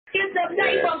the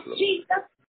name of Jesus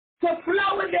to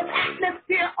flow in this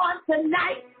atmosphere on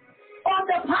tonight, on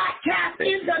the podcast,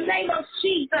 in the name of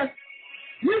Jesus.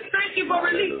 We thank you for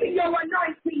releasing your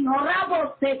anointing.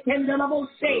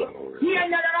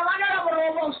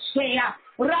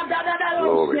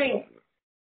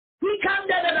 We come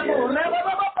to the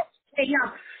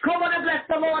come on and bless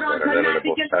the Lord on tonight.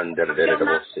 Begin to your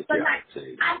mouth tonight.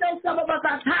 I know some of us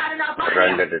are tired in our body,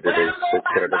 but I don't know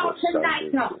about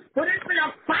tonight. But it's been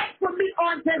a fight for me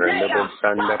on today.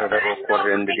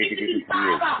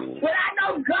 But I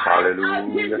know God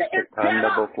agenda is better.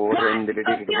 God's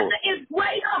agenda is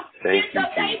greater. In the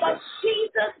name of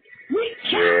Jesus, we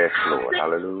Yes, Lord.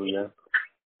 Hallelujah.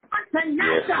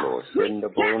 Yes, Lord. Send the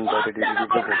bone that it is the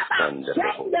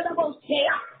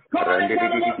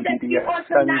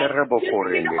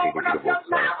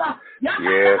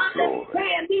Yes, Lord.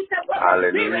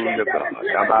 Hallelujah, God.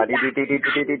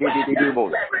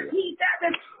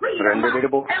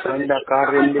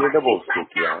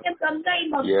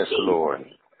 Yes, Lord.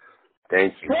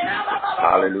 Thank you, Jesus.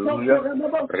 Hallelujah.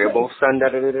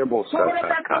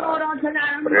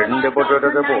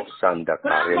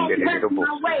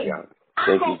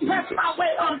 Thank you, Jesus.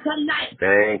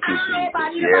 Thank you,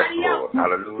 Jesus. Yes, Lord.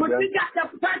 Hallelujah.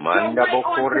 Manda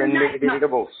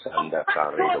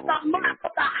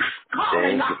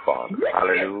Thank you, Father.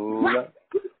 Hallelujah.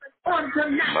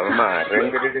 Mama,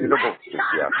 yes,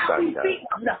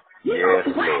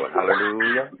 Lord.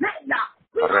 Hallelujah.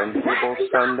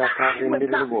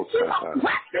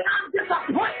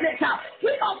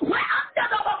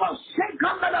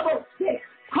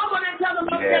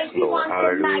 Yes, Lord.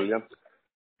 Hallelujah.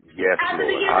 Yes,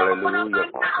 Lord. Hallelujah,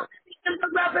 Father.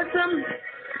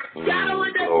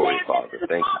 Glory, Father.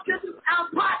 Thank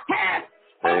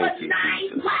you,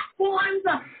 Jesus.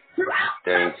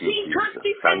 Thank you, Jesus. Thank you, Jesus.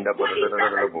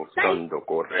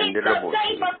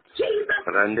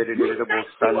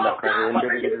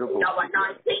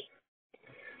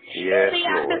 Yes,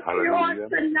 Lord. Hallelujah.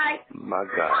 My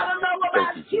God. Thank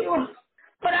you, Jesus.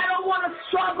 But I don't want to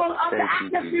struggle of the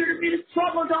atmosphere to be the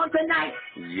struggles on tonight.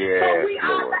 Yes, so we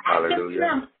are Lord. the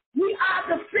atmosphere. We are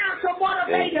the spiritual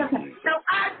motivators. So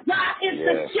our job is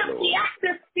to shift the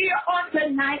atmosphere on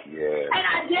tonight. And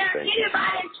I dare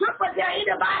anybody in truth, or dare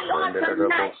anybody on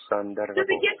tonight to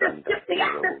begin to shift the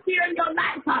atmosphere in your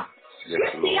life.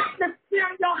 Shift the atmosphere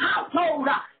in your household.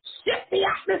 Shift the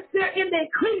atmosphere in the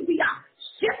ecclesia.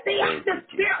 Shift the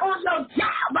atmosphere on your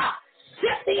job.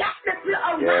 Shift the atmosphere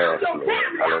around your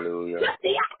family. Shift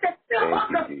the atmosphere on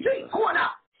the street corner.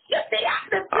 Shift the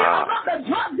atmosphere among the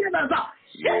drug dealers.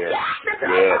 Shift the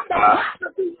atmosphere among the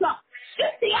prostitutes.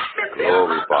 Shift the atmosphere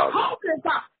among the homeless.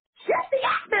 Shift the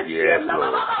atmosphere.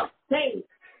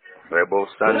 Rebo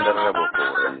Sanda Rebo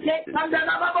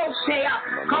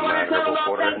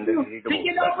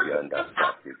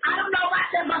I don't know why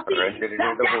there must be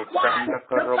that's why the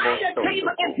fire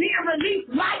table is being released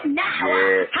right now.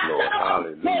 Yes, Lord.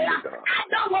 Hallelujah. I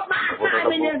know what my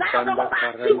assignment is. I don't know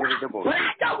about you, but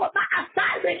I know what my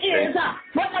assignment is.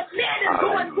 But the man is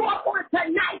going forth on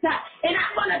tonight, and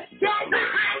I'm going to stand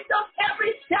behind them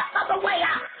every step of the way.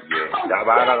 I'm going to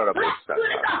stand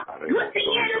with the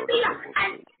enemy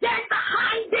and stand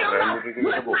behind them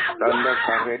with my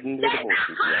word. Stand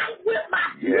behind with my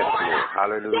word.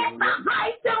 Stand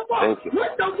behind them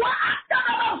with the word.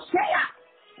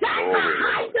 Stand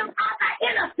behind them as an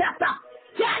intercessor.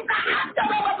 Stand behind them.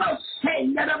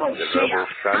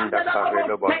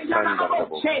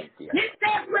 It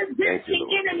says resist the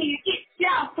enemy, it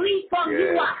shall flee from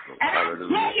you. And I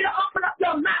tell you to open up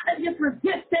your mouth and just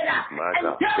resist it.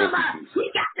 And tell them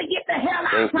we got to get the hell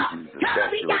out. Tell them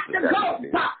we got to go.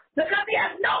 Because he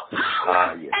has no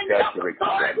power and no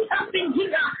authority up in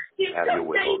here. In the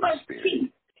name of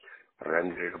Jesus.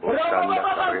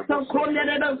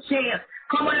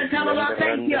 Come on and tell them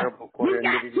thank you. We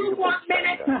got 2 more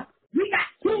minutes. We got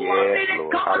 2 more minutes.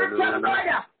 Come on and tell them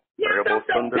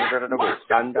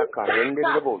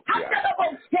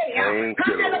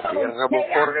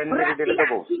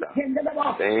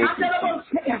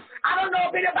I don't know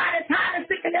if anybody's tired of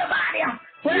sick in their body.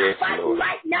 But I fight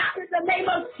right now in the name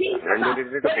of Jesus.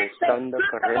 But it's the strength of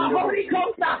the Holy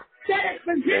Ghost that is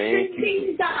positioning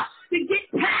me to get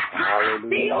past how I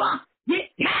feel.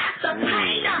 Get past the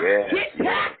pain. Get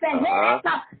past the head.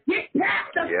 Get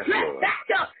past the stress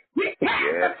factor. Get past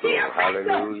the fear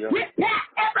factor. Get past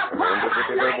every part of my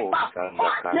life.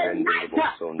 On tonight.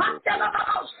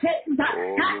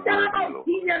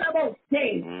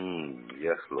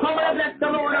 Yes, Lord. Come on, bless the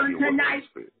Lord on tonight.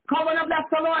 Come on, bless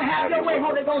the Lord. Have your way,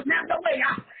 Holy Ghost. Have your way.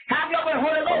 Have your way,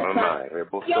 Holy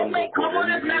Ghost. Your way. Come on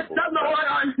and bless the Lord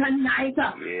on tonight.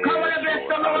 Come on and bless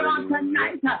the Lord on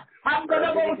tonight. I'm going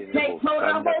to say, in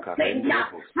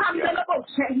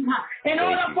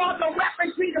order for the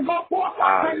weaponry to go forth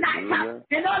on tonight,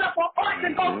 in order for us to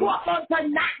go forth on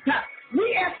tonight,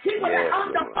 we as people that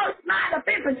on the first line of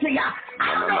infantry, I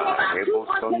don't know about you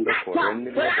on tonight,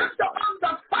 but I'm on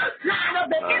the first line of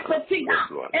the infantry.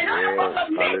 In order for the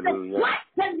men to fight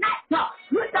tonight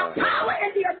with the power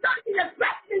and the authority of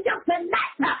blessing you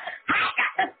tonight, I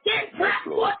got to stand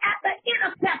forth as the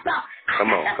intercessor.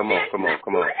 Come on. As a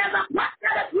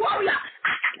prophetic warrior,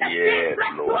 I got to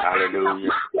stand forth as a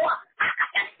power. I got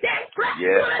to stand forth as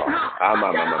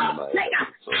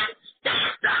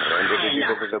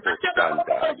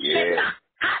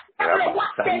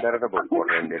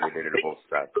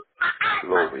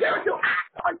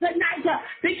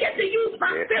begin to use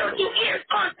my spiritual ears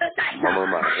on tonight.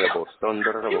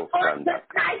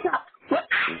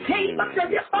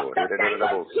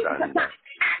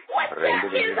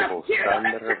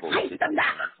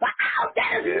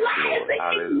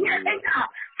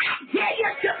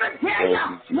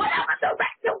 Whatever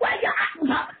direction where you're at,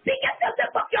 begin to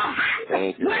lift up your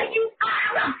hands where you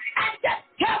are and just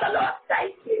tell the Lord,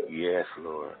 thank you. Yes,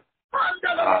 Lord.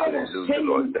 Hallelujah,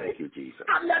 Lord. Thank you, Jesus.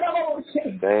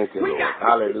 Thank you, Lord.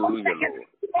 Hallelujah, Lord.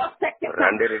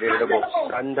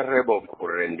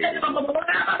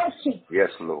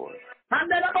 Yes, Lord. For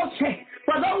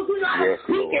those who are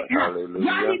speaking, y'all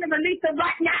need to release it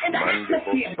right now in the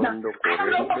atmosphere. I don't know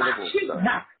about you.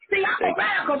 See, I'm a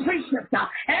radical preacher, and I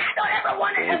know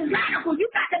everyone that is radical. You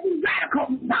got to be radical.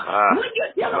 When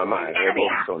you're dealing with the enemy,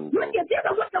 when you're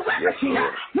dealing with the weapons,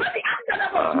 when the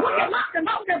underlevels, when you're locked and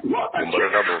loaded,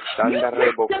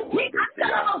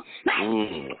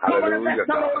 hallelujah,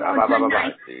 God.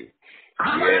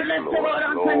 Yes, Lord.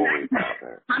 Glory,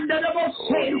 Father.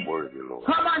 You're worthy, Lord.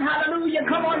 Come on, hallelujah.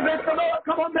 Come on, bless the Lord.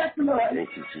 Come on, bless the Lord.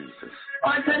 Thank you, Jesus.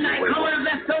 On tonight, come on,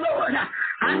 bless the Lord.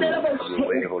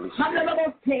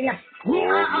 We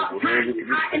are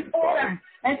in order.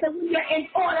 And so we are in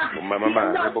order. On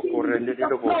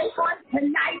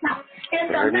tonight,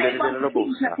 in the name of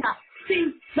Jesus.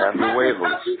 See, the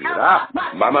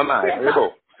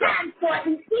stand for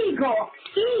an eagle.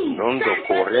 Mondo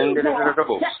corrende de la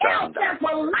bostanda.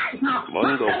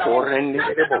 Mondo corrende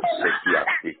de bostia.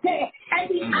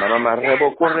 Mama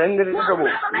rebo corrende de la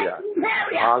bostia.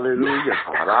 Hallelujah.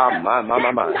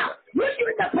 Mama. You're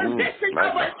in the position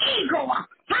of an eagle.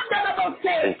 It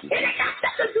ain't got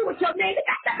nothing to do with your name. It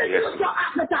got nothing to do with your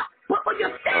officer. But when you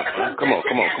stand in the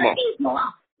position of an eagle,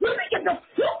 you begin to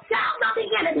swoop down on the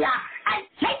enemy and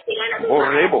take the enemy by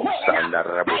the head.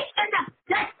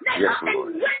 Yes, Lord.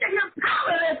 And render him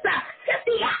powerless in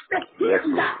the atmosphere. Yes,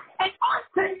 Lord. And on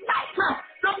tonight,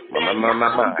 the men of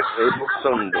God are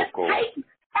take,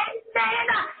 amen,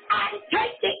 and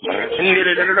take the enemy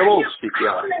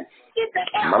powerless in the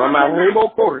air. I'm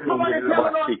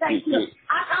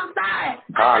sorry.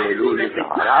 Hallelujah.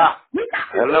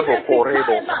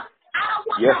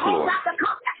 Yes, Lord.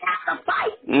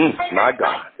 My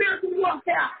God.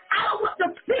 I don't want the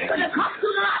people to come to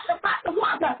the fight the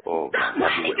water.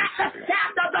 Somebody got to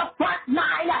stand on the front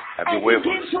line and begin to...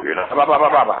 Yes,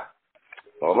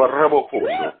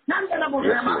 Lord.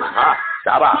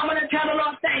 I'm going to tell the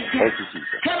Lord thank you. Thank you,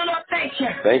 Jesus. Tell the Lord thank you.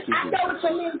 Thank you, I Jesus. know it's a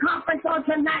mean conference on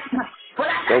tonight, but I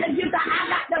got the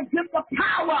gift of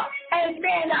power.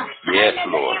 Amen. Yes,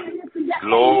 Lord.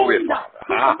 Glory,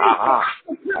 Father.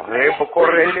 Rebo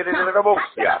corrende de la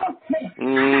bostia.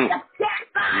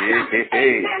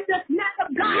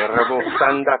 Rebo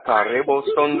sanda carebo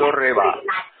sondo reba.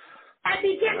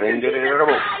 Rende de la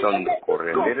bostondo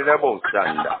corrende de la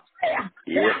bostanda.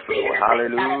 Yes, Lord.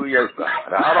 Hallelujah.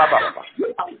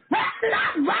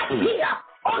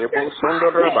 Rebo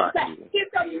sondo reba.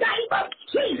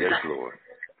 Yes, Lord.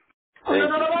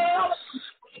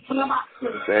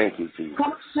 Thank you, Jesus.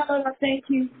 Come on, tell the Lord thank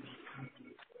you.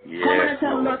 Yes,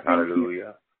 Lord.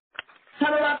 Hallelujah.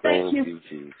 Tell the Lord thank you,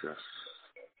 Jesus.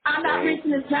 I'm not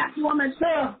reaching this last woman,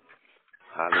 sir.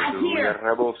 Hallelujah.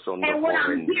 And what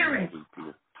I'm hearing,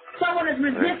 someone is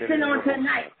resisting on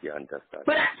tonight.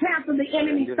 But I cancel the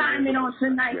enemy assignment on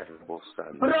tonight.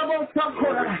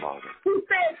 Who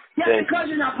says just because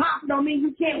you're an apostle don't mean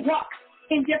you can't walk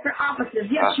in different offices?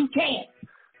 Yes, you can.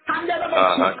 Come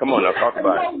on, now talk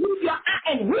about it. Know who you are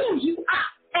and who you are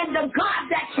and the God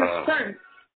that you serve.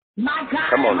 My God,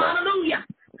 come on, hallelujah.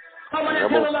 Come on and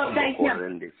tell the Lord thank you.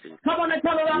 Come on and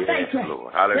tell the Lord thank you.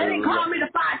 They didn't call me the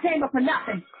fire chamber for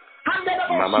nothing. I know how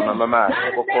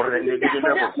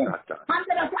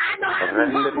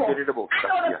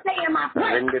to stay in my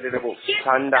place. In the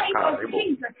name of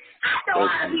Jesus. I know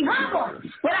how to be humble,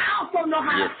 but I also know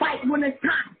how to fight when it's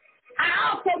time. I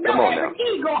also know that an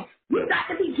eagle We got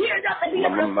to be geared up and be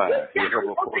able to sit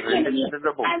down on the enemy and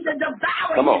to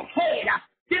devour his head.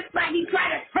 Just like he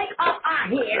tried to take off our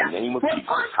head.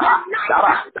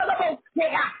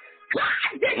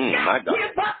 God did not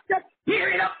give us the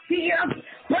spirit of fear,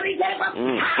 but he gave us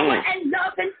power and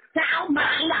love and sound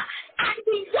mind. And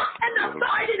he walked in the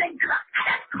authority that God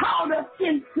has called us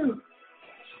into.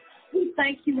 We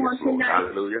thank you on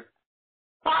tonight. Hallelujah.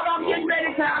 Father, I'm getting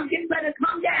ready to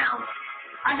come down.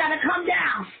 I got to come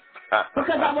down.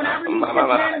 Because when I release the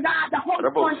man of God, the host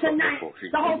on tonight,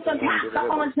 the host of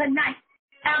pastor on tonight,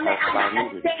 I got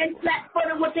to stand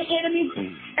flat-footed with the enemy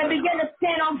and begin to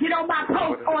get on my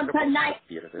post on tonight.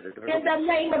 In the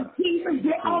name of Jesus,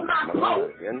 get on my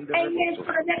post. Amen.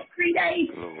 For the next 3 days,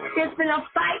 it's been a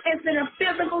fight. It's been a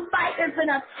physical fight. It's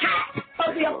been an attack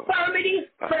of the infirmity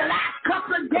for the last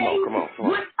couple of days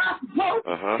with us both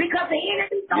because the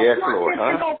enemy don't want this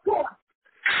to go forth.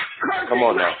 Come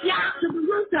on now.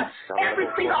 Every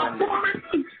single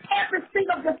authority, every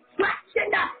single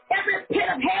distraction, every pit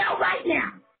of hell right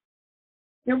now.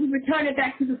 And we return it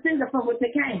back to the sender from which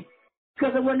it came.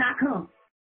 Because it will not come.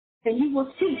 And you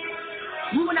will see.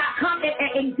 You will not come and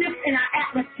exist in our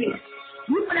atmosphere.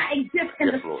 You will not exist in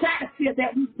the stratosphere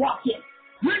that we walk in.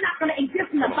 You're not going to exist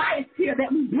in the biosphere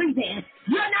that we breathe in.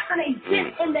 You're not going to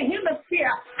exist in the hemisphere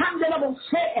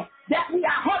that we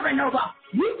are hovering over.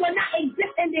 You will not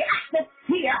exist in the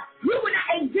atmosphere. You will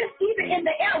not exist even in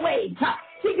the airwaves.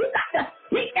 See, you got to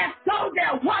speak and sow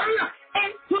their word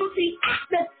into the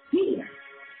atmosphere.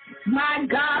 My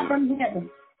God from heaven.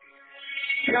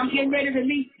 And I'm getting ready to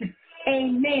release.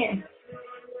 Amen.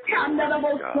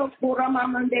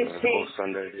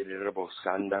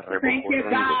 Thank you,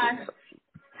 God.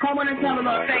 Come on and tell the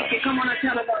Lord thank you. Come on and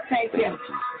tell the Lord thank you.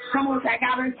 Come on, I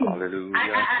got to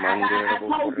I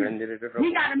told you,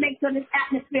 we got to make sure this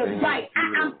atmosphere is right.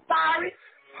 I'm sorry,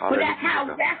 but that's how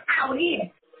it is.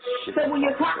 So when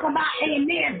you talk about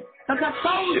amen, because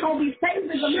souls going to be saved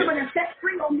and delivered and set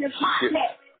free on this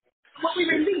podcast. What we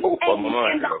release, amen,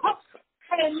 and the hope.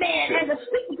 Amen. And the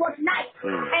speaker for tonight.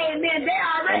 Amen. They're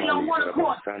already on one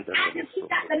accord. I just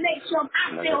got to make sure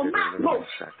I stay on my post.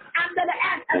 I'm going to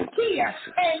ask a fear.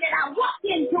 And then I walk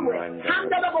into it. I'm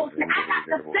going to I got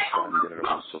to stay on my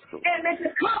post. Amen.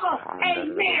 To cover.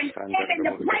 Amen. Amen.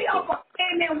 To pray over.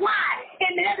 Amen. Why?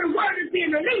 Amen. Every word is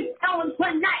being released on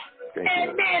tonight.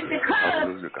 Amen.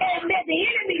 Because, amen, the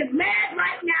enemy is mad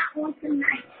right now on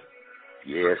tonight.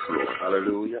 Yes, Lord.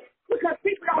 Hallelujah. Because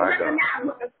people don't recognize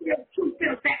what the truth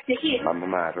feels back to him.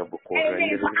 Amen.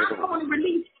 So I'm going to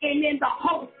release, amen, the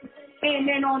host,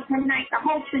 amen, on tonight, the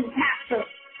host and pastor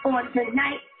on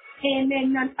tonight,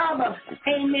 amen, none other,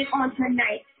 amen, on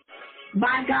tonight.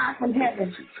 My God from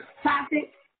heaven,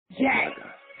 Prophet Jack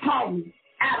Paul,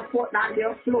 out of Fort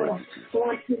Lauderdale, Florida,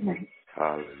 on tonight.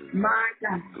 Hallelujah. My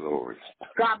God. Glory.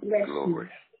 God bless Glory.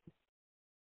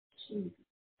 you.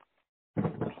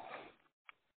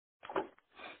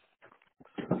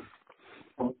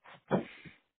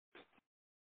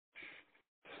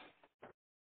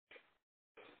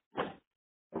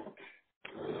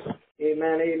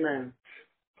 Amen, amen.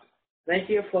 Thank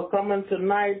you for coming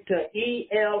tonight to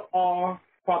ELR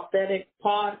Prophetic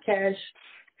Podcast.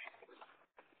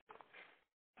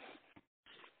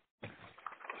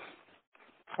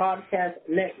 Podcast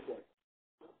Network.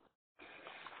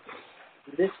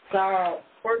 This is our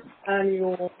first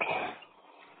annual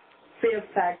Fear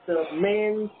Factor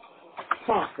Men's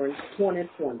Conference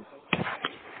 2020.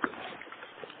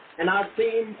 And our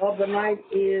theme of the night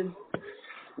is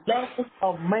Lovers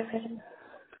of Man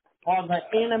are the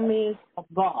enemies of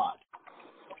God.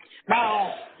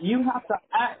 Now, you have to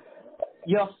ask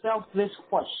yourself this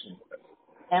question.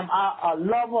 Am I a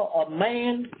lover of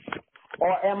man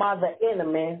or am I the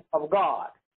enemy of God?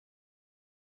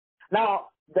 Now,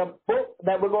 the book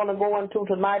that we're going to go into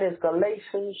tonight is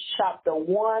Galatians chapter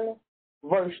 1,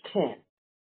 verse 10.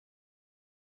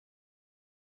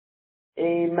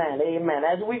 Amen, amen.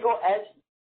 As we go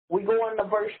into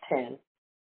verse 10,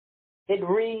 it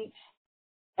reads,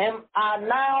 am I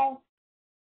now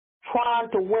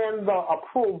trying to win the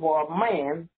approval of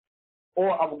man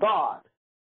or of God?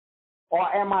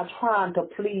 Or am I trying to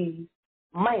please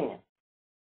man?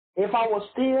 If I was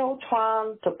still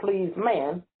trying to please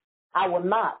man, I would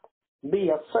not be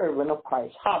a servant of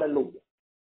Christ. Hallelujah.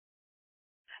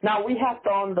 Now we have to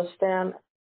understand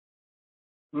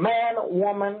man,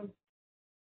 woman,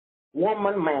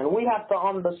 man. We have to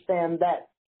understand that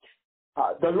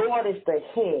the Lord is the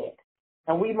head,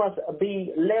 and we must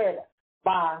be led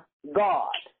by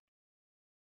God.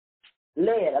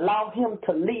 Led, allow him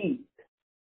to lead.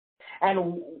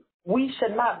 And we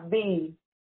should not be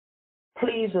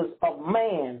pleasers of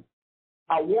man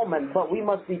a woman, but we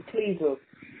must be pleasers,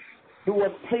 do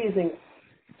what's pleasing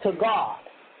to God,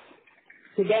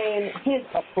 to gain His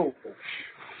approval,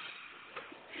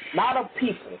 not of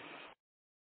people,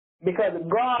 because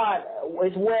God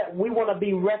is where we want to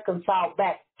be reconciled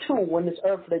back to when this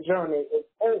earthly journey is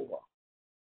over.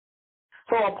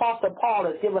 So Apostle Paul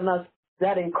has given us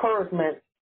that encouragement,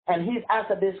 and he's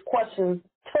answered this question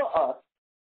to us.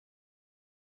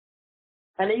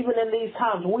 And even in these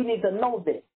times, we need to know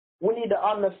this. We need to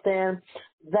understand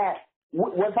that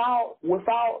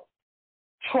without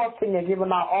trusting and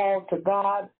giving our all to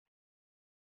God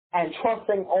and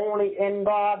trusting only in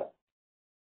God,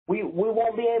 we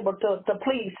won't be able to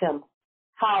please Him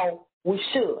how we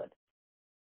should.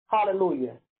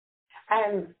 Hallelujah.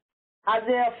 And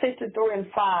Isaiah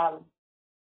 53:5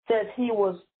 says He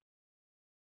was,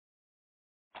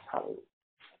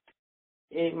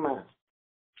 amen.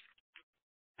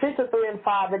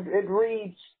 53:5, it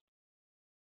reads,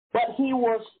 "But He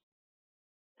was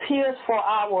pierced for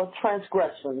our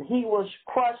transgression. He was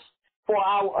crushed for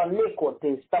our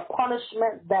iniquities. The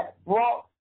punishment that brought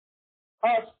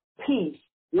us peace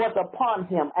was upon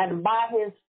Him, and by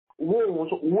His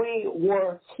wounds we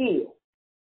were healed."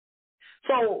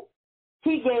 So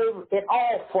He gave it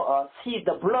all for us.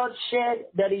 The bloodshed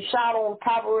that He shed on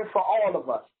Calvary for all of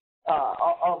us,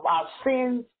 of our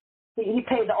sins. He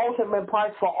paid the ultimate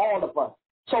price for all of us.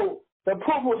 So the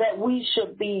approval that we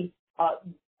should be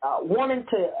wanting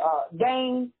to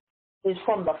gain is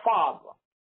from the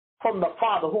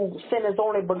Father who sent His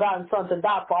only begotten Son to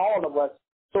die for all of us,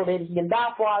 so that He can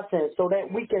die for our sins, so that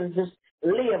we can just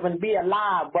live and be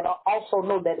alive, but also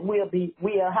know that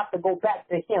we'll have to go back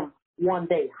to Him one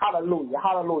day. Hallelujah,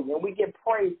 hallelujah. And we give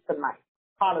praise tonight.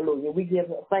 Hallelujah. We give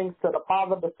thanks to the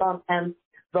Father, the Son, and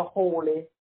the Holy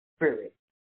Spirit.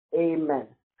 Amen.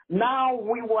 Now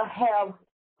we will have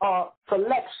a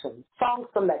song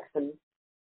selection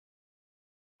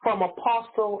from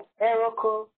Apostle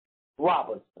Erica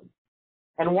Robertson.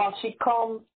 And while she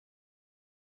comes,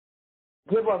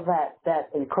 give her that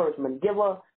encouragement. Give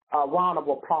her a round of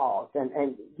applause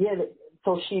and give it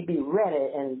so she be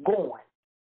ready and going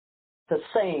to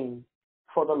sing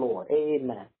for the Lord.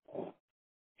 Amen.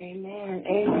 Amen.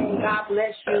 Amen. God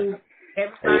bless you.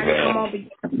 Everybody, come on,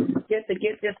 just to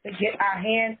get our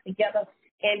hands together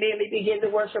and really begin to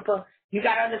worship. You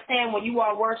got to understand, when you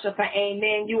are worshiping,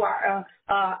 amen, you are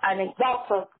an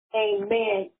exalter,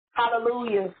 amen,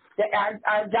 hallelujah. That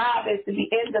our job is to be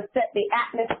able to set the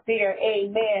atmosphere,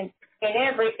 amen, in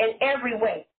every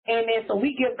way. Amen. So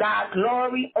we give God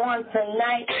glory on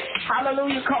tonight.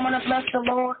 Hallelujah. Come on and bless the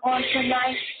Lord on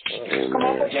tonight. Amen. Come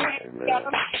on, put your hands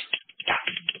together.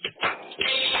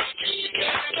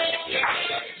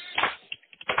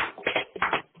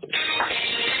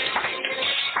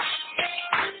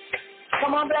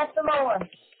 Come on, bless the Lord.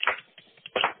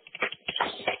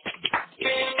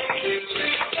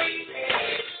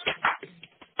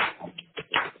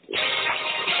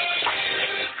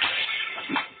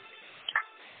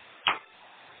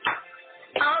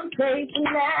 I'm praising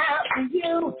out for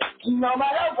you, no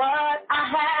matter what I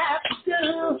have to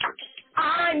do.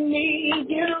 I need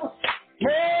you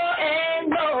more and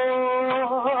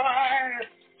more.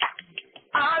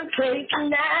 I'm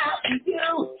praising out for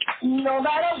you, no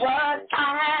matter what I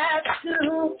have to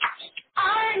do.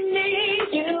 I need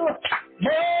you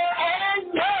more and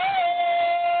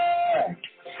more.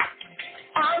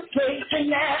 I'm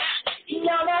praising out,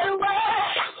 no matter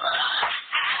what.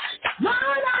 Lord,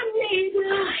 I need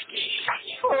you.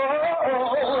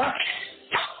 Oh,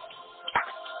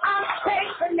 I'm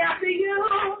chasing after you.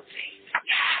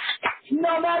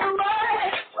 No matter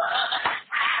what.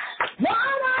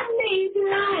 Lord, I need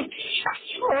you.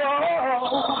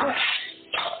 Oh,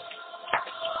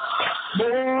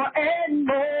 more and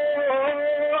more.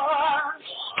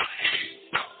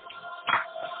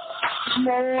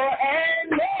 More and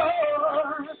more.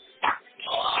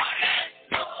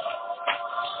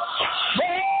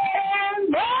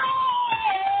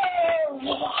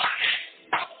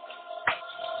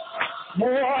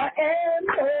 More and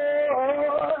more,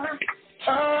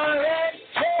 more and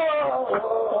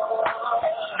more.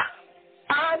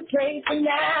 I'm chasing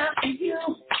after you,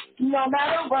 no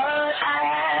matter what I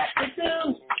have to do.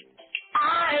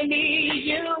 I need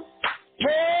you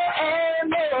more and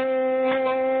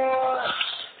more.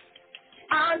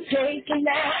 I'm chasing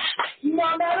after you,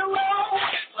 no matter what.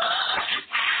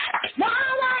 Lord,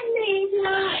 I need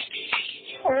you.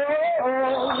 Oh.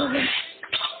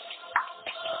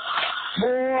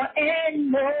 More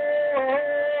and more,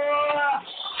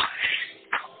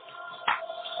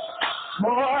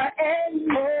 more and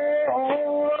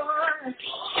more,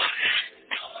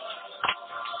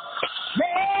 more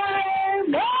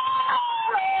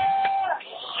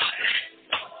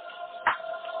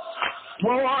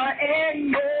more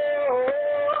and more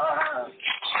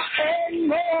and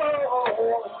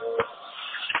more.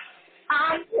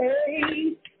 I'm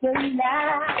tasting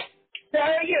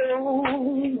after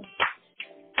you.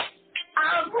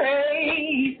 I'm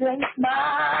praising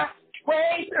my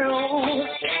way through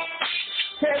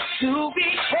just to be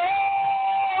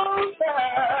closer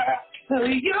to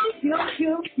you.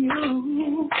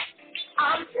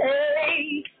 I'm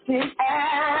tasting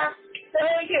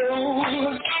after you.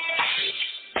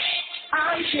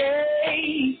 I'm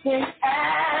chasing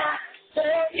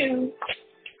after you.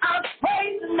 I'm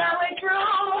praising my way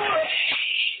through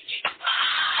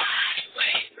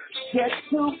just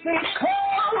to be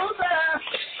closer.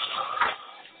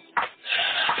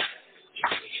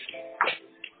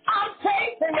 I'm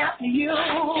chasing after you.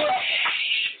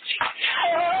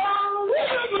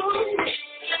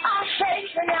 I'm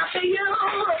chasing after you.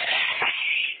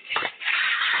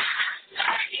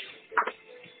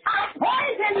 I'm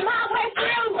praising my way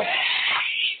through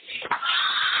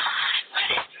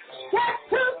just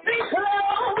to be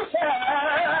closer.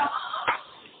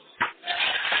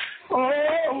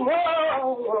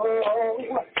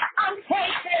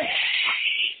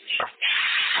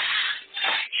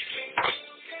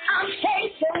 I'm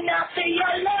chasing after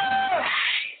your love.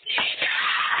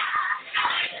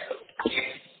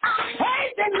 I'm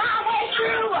praising my way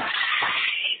through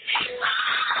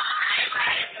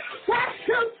just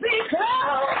to be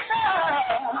closer.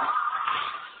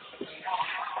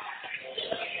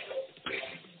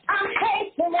 I'm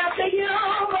chasing after you.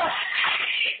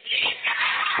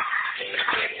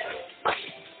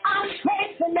 I'm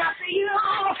chasing after you.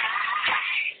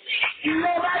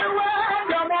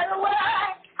 No matter what,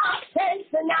 I'm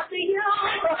chasing after you.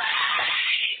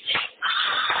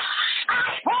 I'm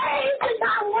praising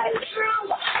my way through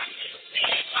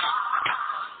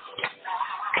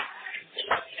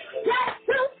just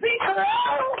to be closer.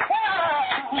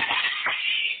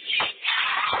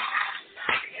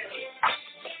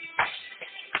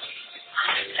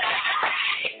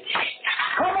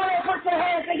 Come on and put your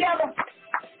hands together.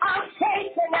 I'm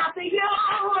chasing after you.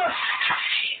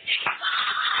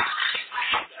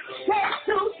 Just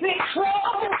to be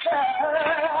closer.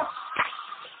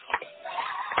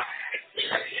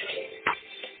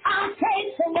 I'm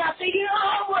chasing after you.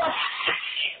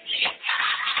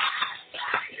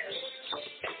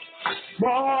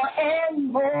 More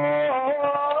and more.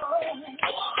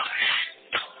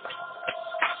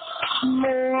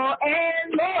 More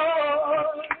and more.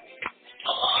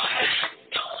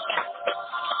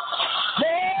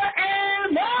 More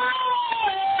and more.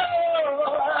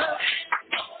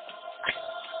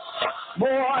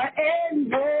 More and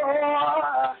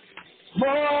more.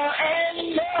 More and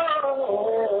more.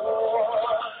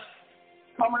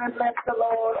 Come on and bless the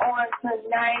Lord on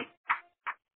tonight.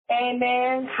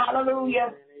 Amen. Hallelujah.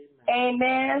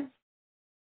 Amen.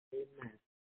 Amen.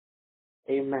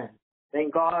 Amen.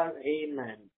 Thank God.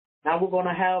 Amen. Now we're going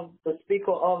to have the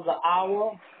speaker of the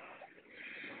hour,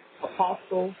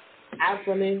 Apostle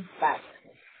Anthony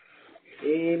Baxter.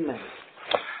 Amen.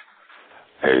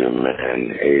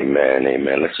 Amen. Amen.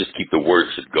 Amen. Let's just keep the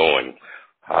worship going.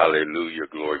 Hallelujah.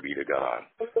 Glory be to God.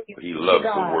 He loves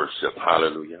the worship.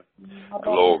 Hallelujah.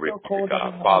 Glory be to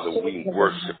God. Father, we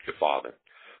worship you, Father.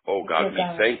 Oh, God, we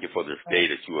thank you for this day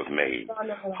that you have made.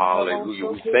 Hallelujah.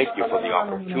 We thank you for the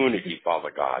opportunity, Father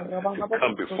God, to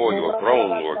come before your throne,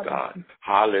 Lord God.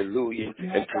 Hallelujah.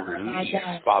 And to release,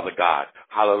 Father God,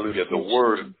 hallelujah, the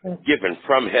word given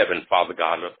from heaven, Father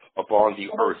God, upon the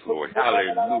earth, Lord.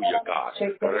 Hallelujah, God.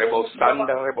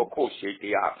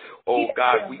 Oh,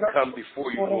 God, we come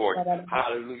before you, Lord.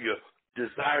 Hallelujah.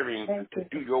 Desiring to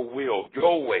do your will,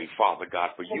 your way, Father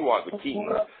God, for you are the King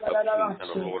of kings and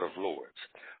the Lord of lords.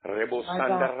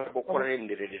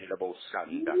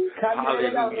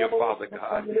 Hallelujah, Father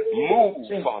God.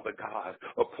 Move, Father God,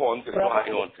 upon this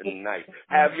line on tonight.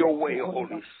 Have your way,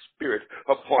 Holy Spirit,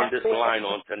 upon this line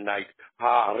on tonight.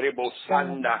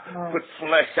 Put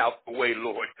flesh out the way,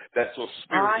 Lord, that your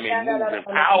spirit may move in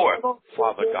power,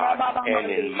 Father God,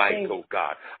 and in might, oh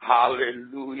God.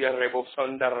 Hallelujah.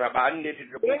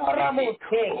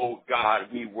 Oh God,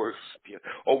 we worship you.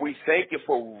 Oh, we thank you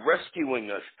for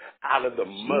rescuing us out of the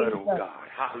mud, oh God.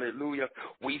 Hallelujah.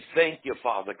 We thank you,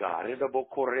 Father God.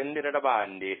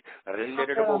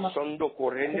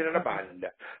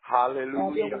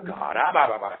 Hallelujah, God.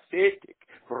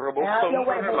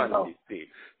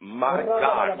 My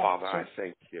God, Father, I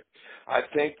thank you. I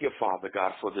thank you, Father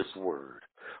God, for this word.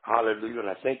 Hallelujah. And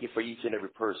I thank you for each and every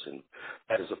person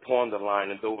that is upon the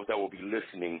line and those that will be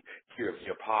listening here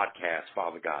via podcast,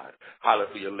 Father God.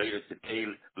 Hallelujah. Later today,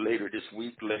 later this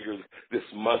week, later this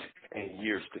month, and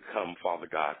years to come, Father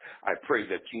God. I pray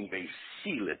that you may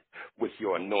seal it with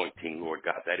your anointing, Lord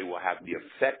God, that it will have the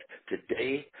effect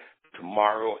today,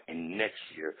 tomorrow, and next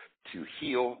year to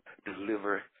heal,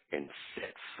 deliver, and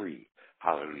set free.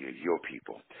 Hallelujah, your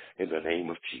people. In the name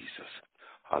of Jesus.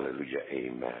 Hallelujah,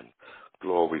 amen.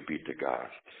 Glory be to God.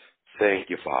 Thank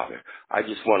you, Father. I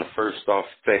just want to first off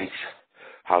thank,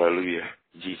 hallelujah,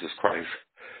 Jesus Christ,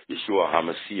 Yeshua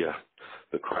HaMashiach,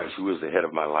 the Christ who is the head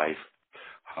of my life.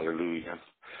 Hallelujah.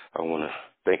 I want to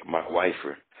thank my wife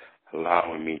for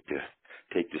allowing me to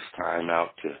take this time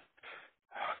out to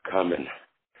come and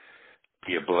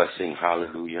be a blessing.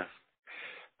 Hallelujah.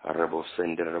 I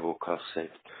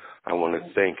want to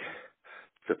thank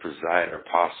the presider,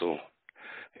 Apostle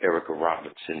Erica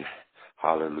Robertson,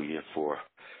 hallelujah, for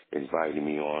inviting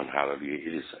me on. Hallelujah.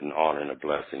 It is an honor and a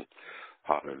blessing.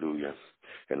 Hallelujah.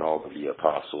 And all of the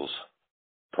apostles,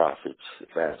 prophets,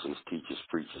 evangelists, teachers,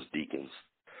 preachers, deacons,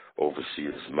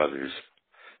 overseers, mothers,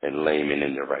 and laymen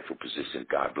in their rightful position.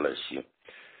 God bless you.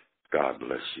 God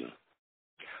bless you.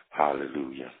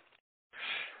 Hallelujah.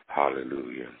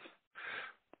 Hallelujah.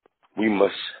 We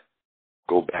must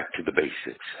go back to the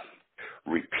basics.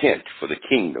 Repent, for the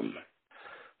kingdom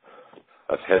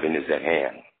of heaven is at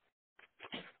hand.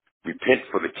 Repent,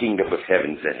 for the kingdom of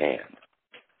heaven is at hand.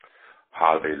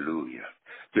 Hallelujah.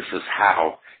 This is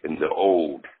how in the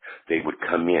old they would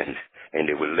come in and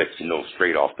they would let you know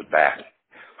straight off the bat.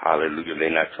 Hallelujah.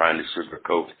 They're not trying to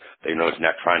sugarcoat. They're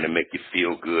not trying to make you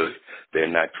feel good. They're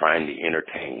not trying to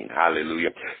entertain.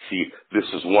 Hallelujah. See, this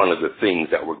is one of the things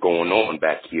that were going on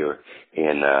back here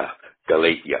in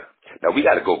Galatia. Now, we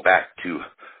got to go back to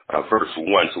verse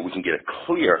 1 so we can get a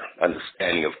clear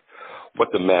understanding of what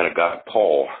the man of God,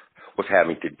 Paul, was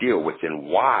having to deal with and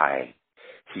why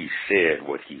he said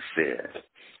what he said.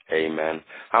 Amen.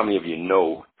 How many of you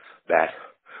know that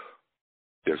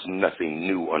there's nothing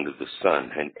new under the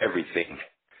sun and everything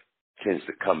tends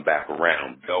to come back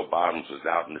around? Bell bottoms was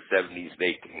out in the 70s,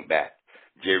 they came back.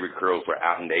 Jerry curls were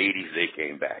out in the 80s, they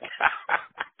came back.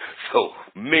 So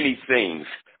many things,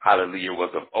 hallelujah,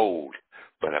 was of old,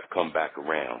 but have come back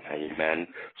around. Amen.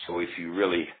 So if you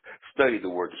really study the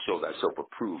word to show thyself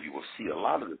approved, you will see a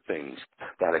lot of the things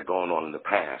that have gone on in the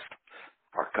past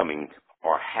are coming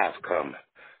or have come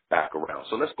back around.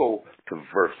 So let's go to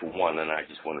verse 1, and I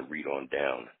just want to read on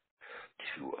down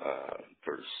to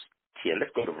verse 10.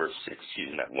 Let's go to verse 6,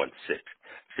 not 1, 6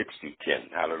 through 10.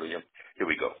 Hallelujah. Here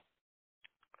we go.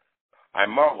 I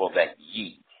marvel that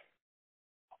ye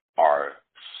are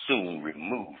soon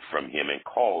removed from him and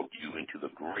called you into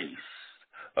the grace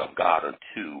of God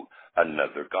unto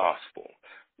another gospel,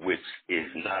 which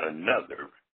is not another,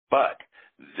 but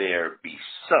there be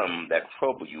some that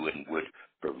trouble you and would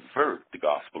pervert the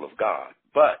gospel of God.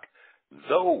 But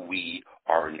though we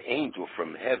are an angel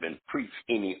from heaven preach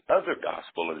any other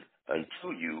gospel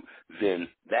unto you than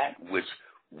that which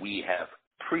we have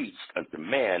preached unto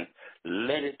man,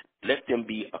 let them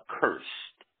be accursed.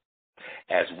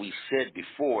 As we said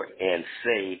before, and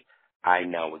say I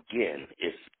now again,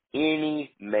 if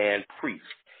any man preach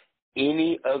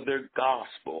any other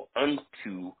gospel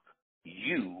unto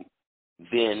you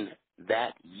than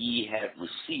that ye have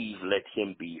received, let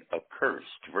him be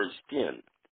accursed. Verse 10,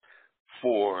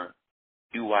 for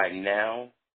do I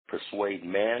now persuade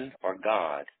man or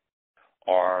God,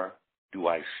 or do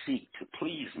I seek to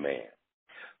please man?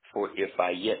 For if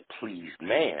I yet pleased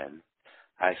man,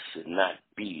 I should not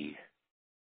be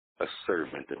a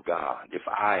servant of God. If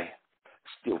I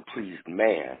still pleased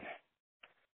man,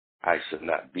 I should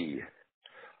not be a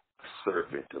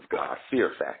servant of God.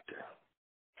 Fear factor.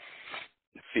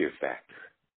 Fear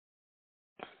factor.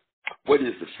 What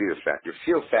is the fear factor?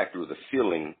 Fear factor is a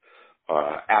feeling,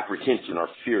 apprehension, or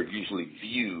fear usually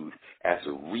viewed as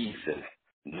a reason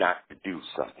not to do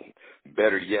something.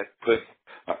 Better yet, put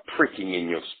a pricking in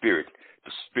your spirit.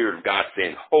 The Spirit of God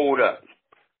saying, hold up.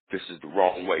 This is the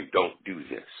wrong way. Don't do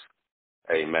this.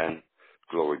 Amen.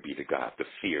 Glory be to God. The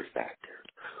fear factor.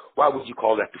 Why would you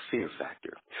call that the fear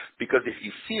factor? Because if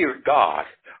you feared God,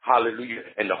 hallelujah,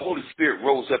 and the Holy Spirit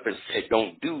rose up and said,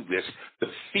 don't do this,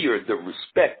 the fear, the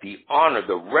respect, the honor,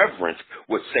 the reverence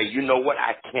would say, you know what?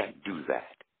 I can't do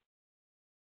that.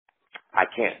 I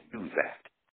can't do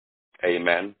that.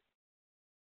 Amen.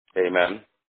 Amen.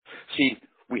 See,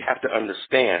 we have to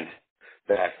understand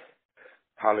that,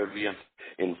 hallelujah,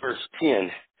 in verse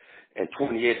 10 and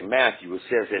 28 of Matthew, it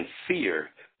says, and fear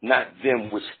not them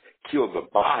which kill the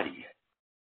body,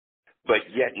 but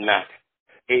yet not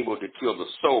able to kill the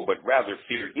soul, but rather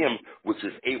fear him which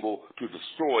is able to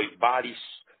destroy body,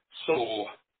 soul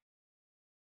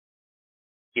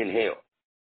in hell.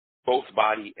 Both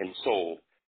body and soul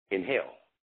in hell.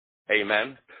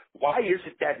 Amen. Why is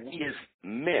it that we as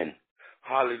men,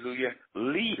 hallelujah,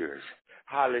 leaders,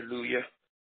 hallelujah,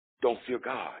 don't fear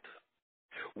God?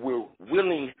 We're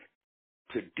willing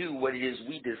to do what it is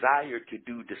we desire to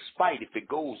do, despite if it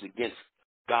goes against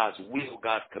God's will,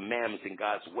 God's commandments, and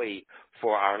God's way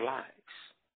for our lives,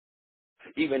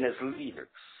 even as leaders.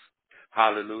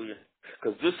 Hallelujah.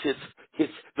 Because this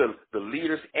hits the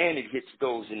leaders, and it hits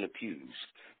those in the pews.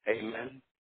 Amen.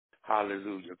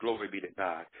 Hallelujah. Glory be to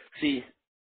God. See,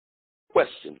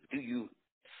 question, do you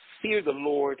fear the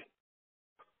Lord,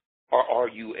 or are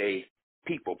you a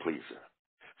people pleaser?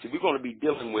 See, we're going to be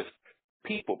dealing with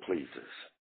people pleasers.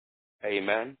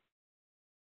 Amen.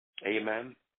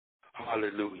 Amen.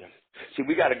 Hallelujah. See,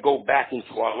 we got to go back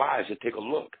into our lives and take a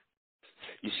look.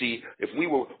 You see, if we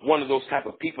were one of those type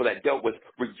of people that dealt with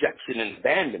rejection and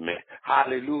abandonment,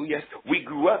 hallelujah, we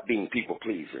grew up being people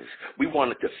pleasers. We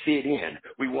wanted to fit in.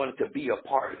 We wanted to be a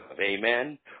part of.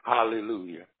 Amen.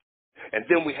 Hallelujah. And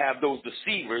then we have those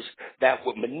deceivers that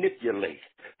would manipulate.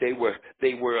 They were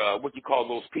what you call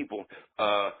those people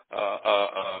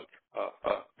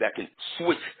that can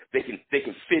switch. They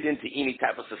can fit into any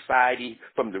type of society,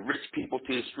 from the rich people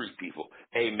to the street people.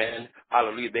 Amen.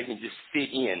 Hallelujah. They can just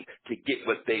fit in to get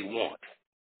what they want.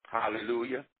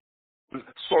 Hallelujah.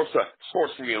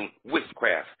 Sorcery and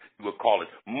witchcraft, you would call it,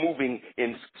 moving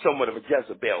in somewhat of a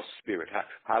Jezebel spirit.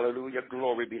 Hallelujah.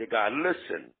 Glory be to God.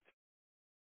 Listen.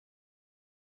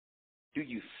 Do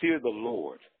you fear the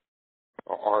Lord,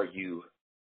 or are you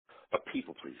a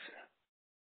people pleaser?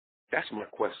 That's my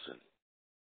question.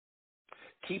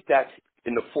 Keep that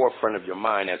in the forefront of your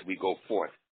mind as we go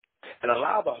forth, and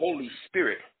allow the Holy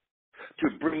Spirit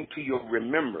to bring to your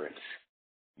remembrance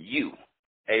you.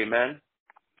 Amen.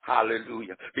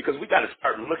 Hallelujah. Because we got to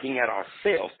start looking at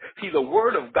ourselves. See, the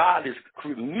Word of God is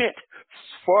meant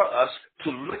for us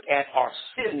to look at our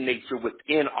sin nature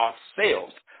within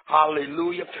ourselves.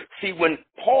 Hallelujah. See, when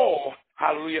Paul,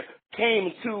 hallelujah,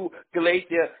 came to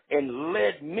Galatia and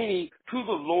led many to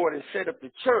the Lord and set up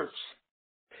the church,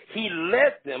 he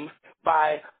led them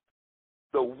by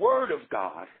the Word of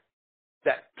God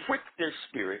that pricked their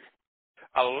spirit,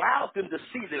 allowed them to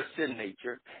see their sin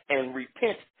nature and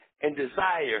repent and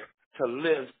desire to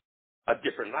live a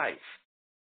different life.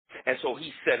 And so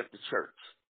he set up the church.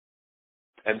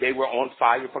 And they were on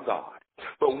fire for God.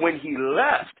 But when he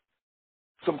left,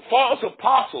 some false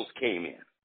apostles came in.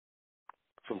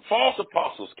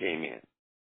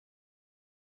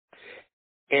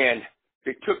 And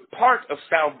they took part of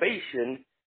salvation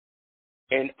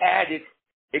and added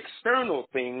external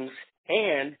things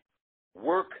and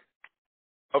work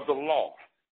of the law.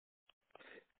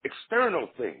 External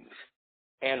things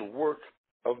and work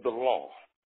of the law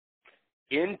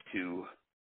into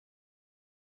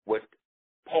what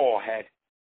Paul had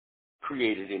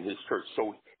created in his church.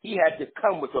 So he had to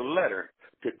come with a letter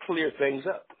to clear things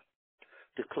up.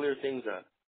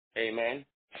 Amen.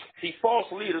 See,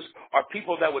 false leaders are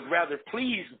people that would rather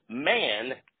please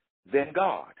man than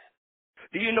God.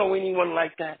 Do you know anyone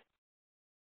like that?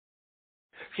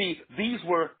 See, these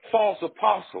were false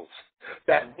apostles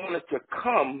that wanted to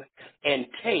come and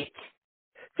take.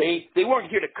 They weren't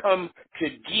here to come to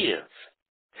give.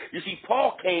 You see,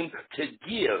 Paul came to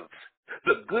give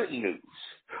the good news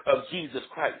of Jesus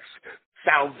Christ,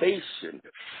 salvation,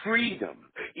 freedom,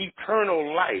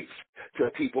 eternal life to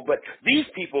people. But these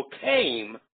people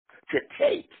came to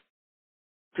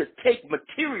take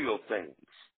material things,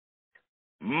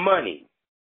 money.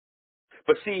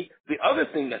 But see, the other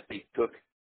thing that they took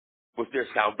was their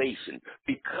salvation,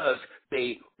 because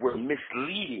they were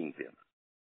misleading them.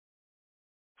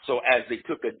 So as they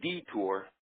took a detour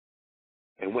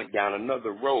and went down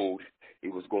another road,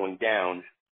 it was going down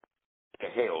to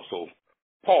hell. So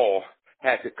Paul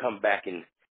had to come back and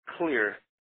clear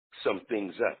some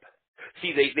things up.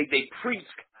 See, they preached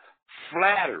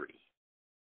flattery,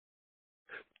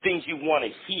 things you want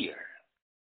to hear.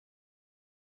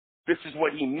 This is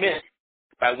what he meant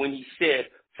by when he said,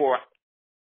 "For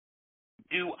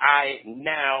do I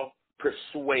now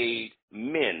persuade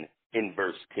men," in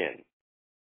verse 10.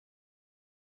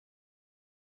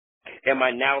 Am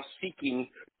I now seeking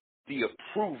the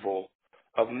approval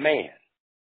of man?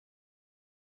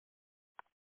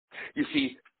 You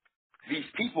see, these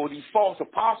people, these false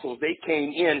apostles, they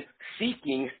came in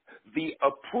seeking the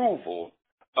approval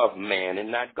of man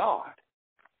and not God.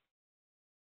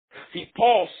 See,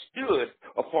 Paul stood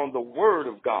upon the word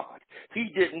of God. He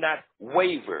did not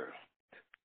waver.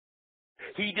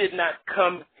 He did not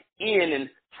come in and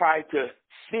try to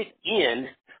fit in,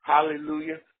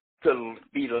 hallelujah, to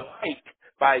be liked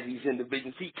by these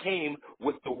individuals. He came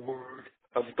with the word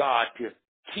of God to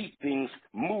keep things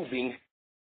moving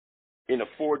in a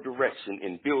forward direction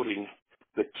in building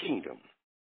the kingdom.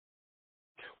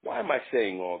 Why am I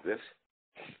saying all this?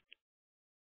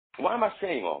 Why am I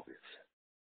saying all this?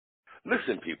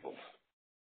 Listen, people,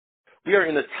 we are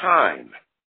in a time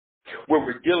where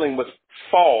we're dealing with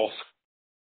false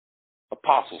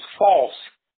apostles, false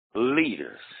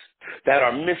leaders that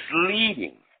are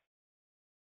misleading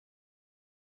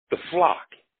the flock,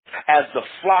 as the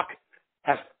flock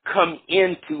has come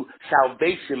into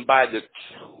salvation by the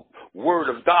true word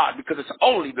of God, because it's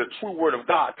only the true word of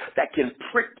God that can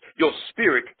prick your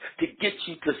spirit to get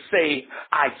you to say,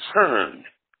 I turn.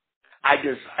 I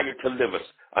desire to live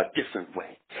a different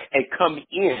way, and come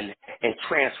in and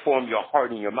transform your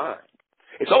heart and your mind.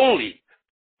 It's only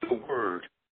the word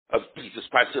of Jesus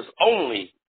Christ. There's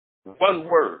only one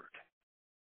word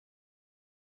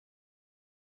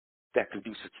that can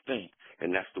do such thing,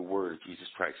 and that's the word of Jesus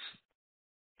Christ,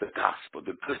 the gospel,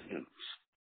 the good news.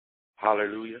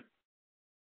 Hallelujah.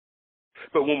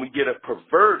 But when we get a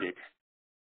perverted,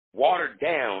 watered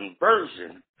down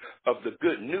version of the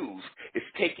good news, it's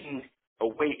taking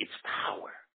away its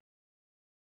power.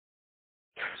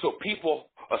 So people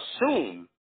assume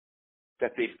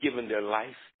that they've given their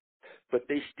life, but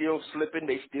they still slipping,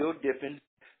 they still dipping,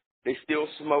 they still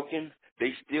smoking,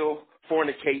 they still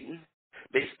fornicating,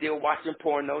 they still watching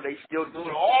porno, they still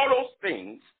doing all those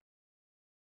things.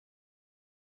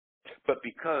 But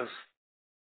because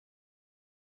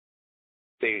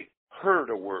they heard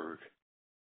a word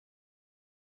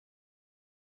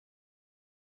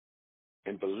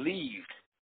and believed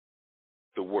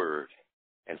the word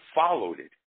and followed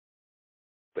it,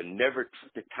 but never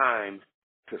took the time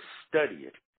to study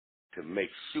it to make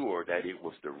sure that it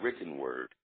was the written word,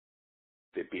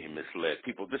 they're being misled.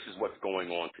 People, this is what's going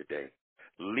on today.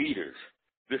 Leaders,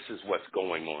 this is what's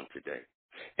going on today.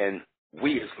 And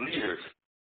we as leaders,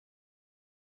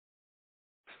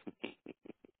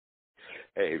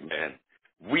 amen,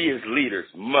 we as leaders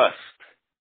must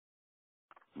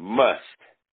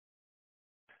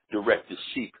direct the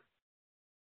sheep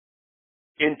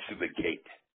into the gate,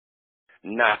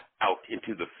 not out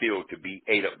into the field to be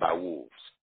ate up by wolves.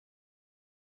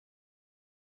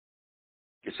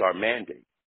 It's our mandate.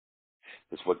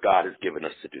 It's what God has given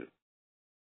us to do.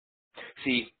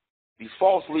 See, these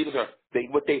false leaders they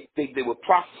will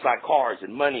prophesy cars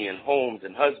and money and homes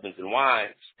and husbands and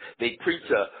wives. They preach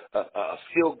a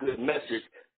feel-good message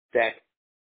that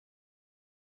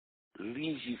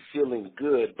leaves you feeling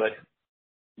good, but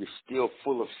you're still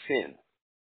full of sin.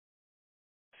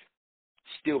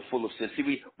 Still full of sin. See,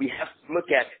 we have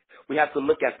to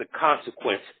look at the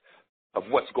consequence of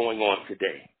what's going on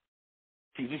today.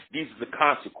 See, these are the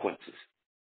consequences.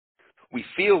 We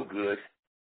feel good,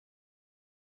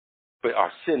 but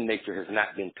our sin nature has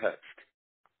not been touched.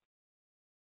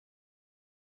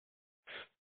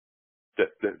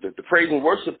 The praise and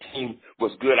worship team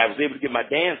was good. I was able to get my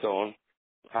dance on.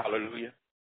 Hallelujah.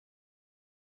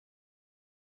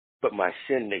 But my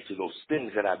sin nature, those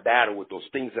things that I battle with, those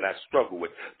things that I struggle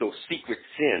with, those secret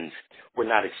sins were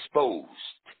not exposed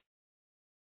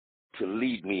to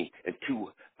lead me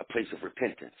into a place of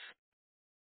repentance.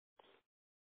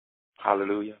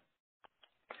 Hallelujah.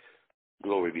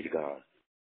 Glory be to God.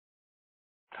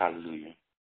 Hallelujah.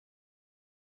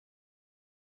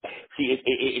 See,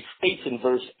 it states in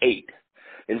verse 8.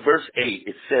 In verse 8,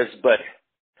 it says, but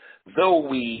though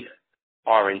we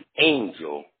are an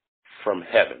angel from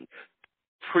heaven,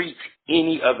 preach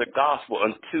any other gospel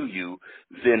unto you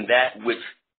than that which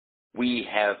we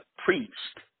have preached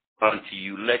unto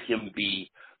you, let him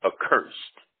be accursed.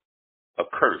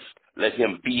 Accursed. Let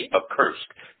him be accursed.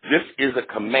 This is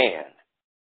a command.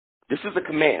 This is a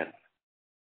command.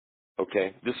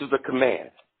 Okay? This is a command.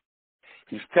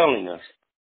 He's telling us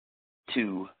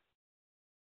to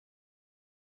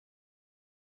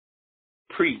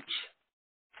preach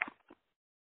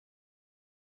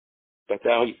that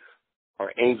thou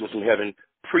are angels in heaven,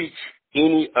 preach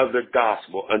any other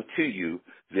gospel unto you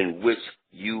than which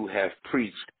you have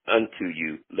preached unto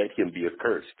you, let him be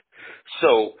accursed.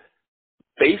 So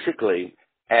basically,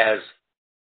 as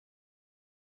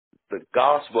the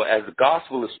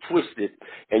gospel is twisted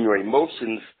and your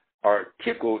emotions are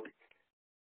tickled,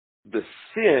 the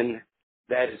sin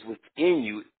that is within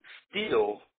you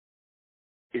still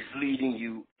is leading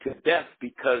you to death,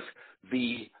 because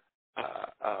the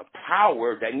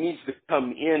power that needs to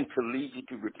come in to lead you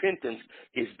to repentance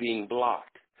is being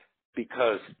blocked,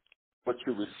 because what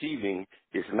you're receiving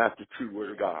is not the true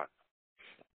word of God.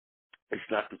 It's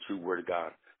not the true word of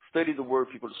God. Study the word,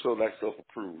 people, to show thyself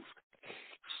approved.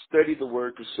 Study the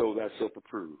word to show thyself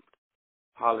approved.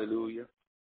 Hallelujah.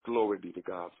 Glory be to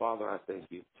God. Father, I thank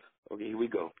you. Okay, here we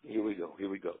go.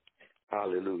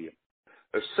 Hallelujah.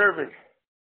 A servant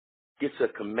gets a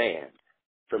command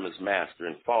from his master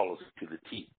and follows it to the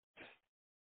T.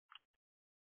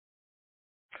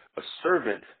 A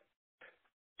servant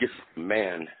gets a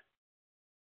command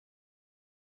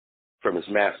from his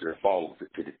master and follows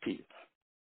it to the T.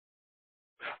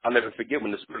 I'll never forget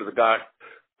when the Spirit of God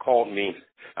called me.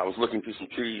 I was looking through some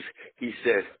trees. He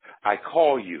said, I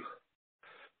call you.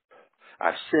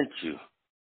 I sent you.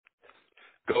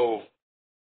 Go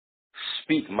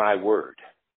speak my word.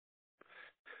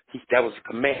 That was a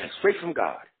command straight from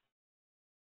God.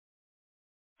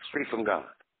 Straight from God.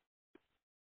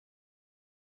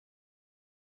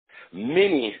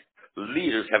 Many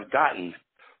leaders have gotten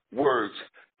words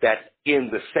that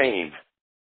end the same.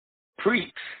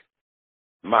 Preach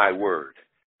my word.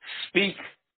 Speak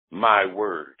my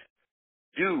word.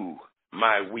 Do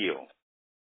my will.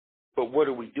 But what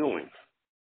are we doing?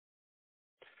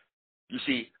 You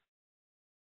see,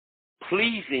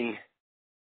 pleasing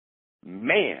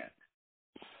man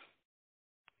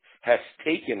has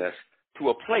taken us to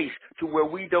a place to where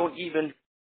we don't even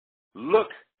look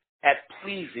at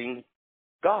pleasing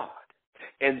God.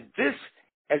 And this,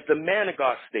 as the man of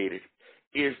God stated,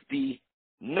 is the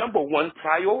number one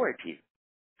priority.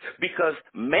 Because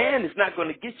man is not going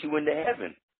to get you into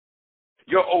heaven.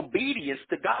 Your obedience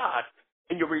to God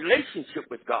and your relationship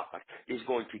with God is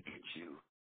going to get you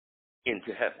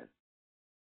into heaven.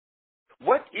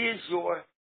 What is your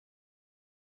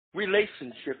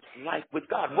relationship like with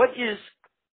God? What is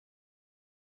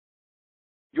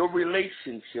your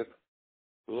relationship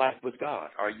like with God?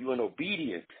 Are you an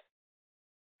obedient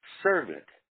servant,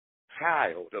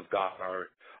 child of God, or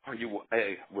are you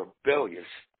a rebellious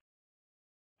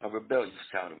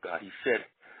child of God? He said,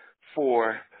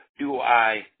 for do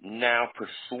I now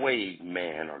persuade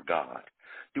man or God?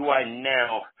 Do I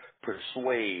now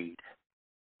persuade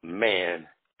man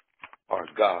or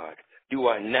God? Do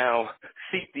I now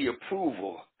seek the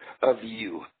approval of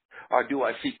you? Or do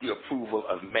I seek the approval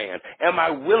of man? Am I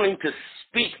willing to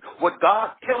speak what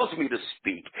God tells me to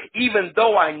speak, even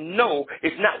though I know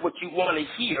it's not what you want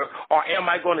to hear? Or am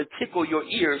I going to tickle your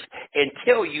ears and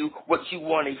tell you what you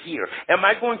want to hear? Am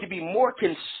I going to be more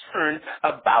concerned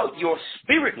about your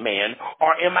spirit, man,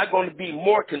 or am I going to be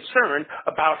more concerned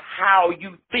about how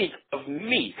you think of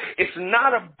me? It's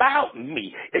not about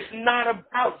me. It's not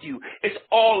about you. It's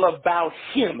all about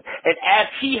him. And as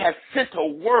he has sent a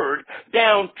word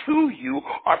down to you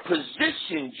or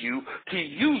positioned you to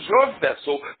use your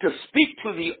vessel to speak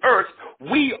to the earth,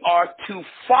 we are to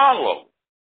follow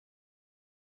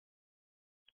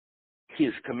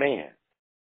his command.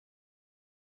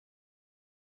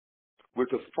 We're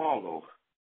to follow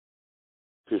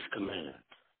his command.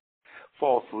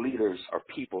 False leaders are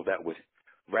people that would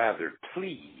rather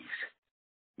please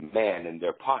man in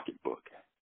their pocketbook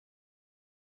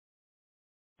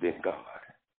than God.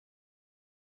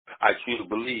 I truly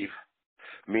believe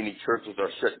many churches are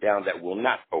shut down that will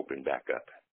not open back up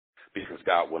because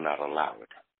God will not allow it.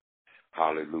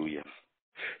 Hallelujah.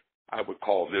 I would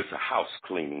call this a house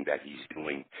cleaning that he's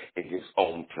doing in his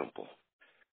own temple.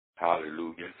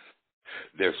 Hallelujah.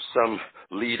 There's some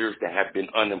leaders that have been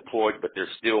unemployed, but they're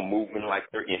still moving like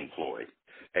they're employed.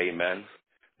 Amen.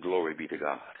 Glory be to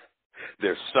God.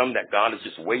 There's some that God is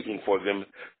just waiting for them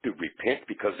to repent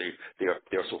because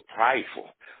they're so prideful,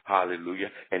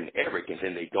 hallelujah, and arrogant,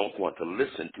 and they don't want to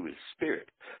listen to his spirit,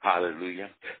 hallelujah.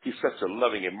 He's such a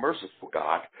loving and merciful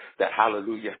God that,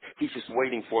 hallelujah, he's just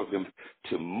waiting for them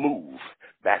to move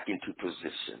back into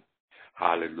position,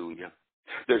 hallelujah.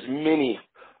 There's many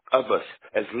of us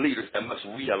as leaders that must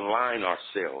realign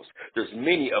ourselves. There's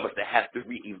many of us that have to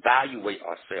reevaluate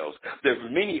ourselves. There's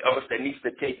many of us that needs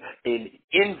to take an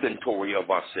inventory of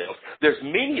ourselves. There's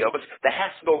many of us that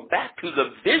has to go back to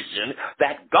the vision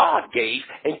that God gave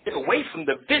and get away from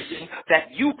the vision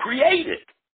that you created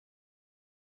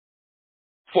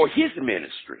for his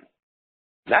ministry.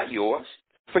 Not yours,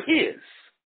 for his.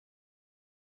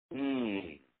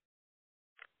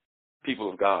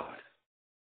 People of God.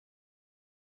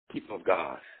 People of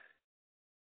God,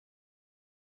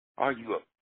 are you a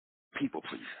people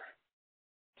pleaser?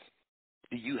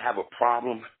 Do you have a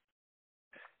problem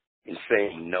in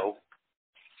saying no?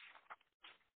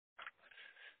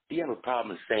 Do you have a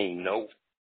problem in saying no?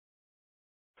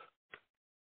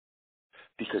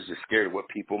 Because you're scared of what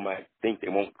people might think, they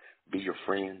won't be your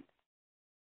friend?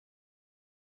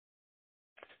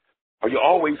 Are you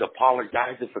always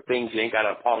apologizing for things you ain't got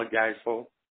to apologize for?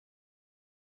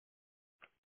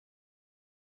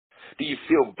 Do you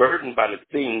feel burdened by the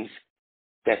things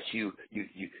that you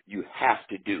have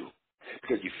to do?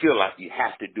 Because you feel like you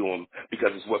have to do them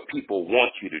because it's what people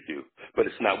want you to do, but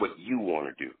it's not what you want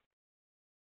to do.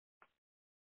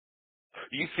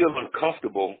 Do you feel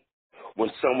uncomfortable when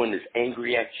someone is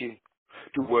angry at you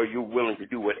to where you're willing to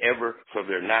do whatever so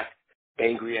they're not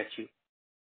angry at you?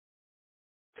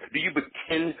 Do you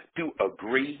pretend to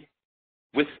agree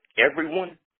with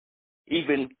everyone,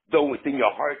 even though within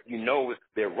your heart you know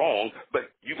they're wrong, but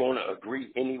you're going to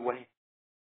agree anyway?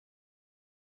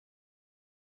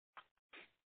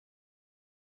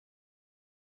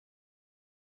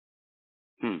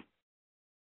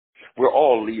 We're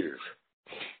all leaders.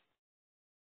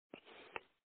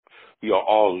 We are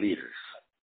all leaders.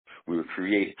 We were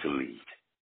created to lead.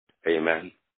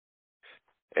 Amen.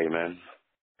 Amen.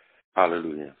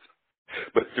 Hallelujah.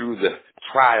 But through the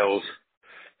trials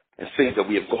and things that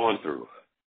we have gone through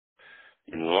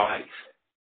in life,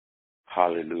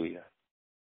 hallelujah,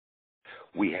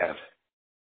 we have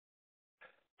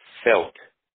felt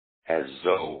as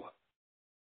though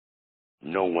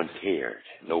no one cared,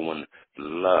 no one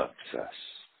loved us.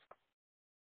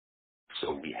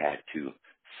 So we had to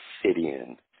fit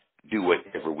in, do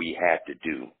whatever we had to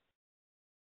do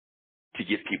to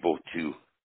get people to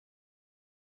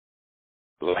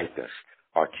like us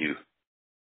or to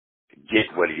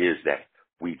get what it is that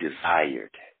we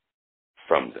desired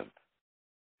from them.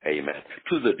 Amen.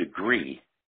 To the degree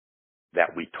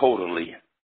that we totally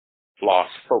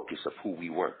lost focus of who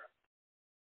we were.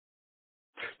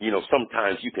 You know,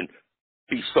 sometimes you can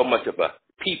be so much of a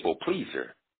people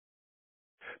pleaser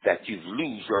that you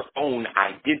lose your own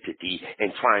identity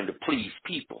in trying to please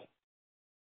people.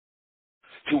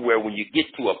 To where when you get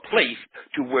to a place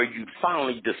to where you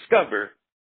finally discover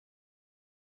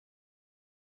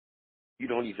you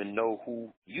don't even know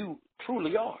who you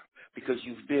truly are because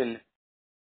you've been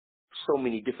so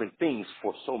many different things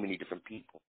for so many different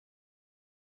people.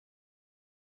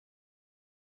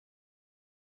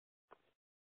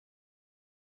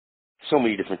 So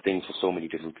many different things for so many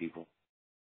different people.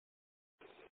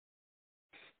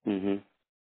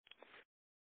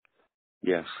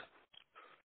 Yes.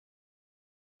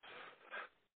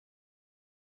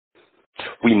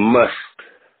 We must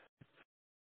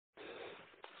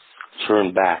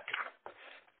turn back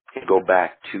and go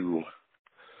back to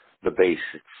the basics.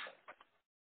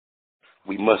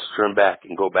 We must turn back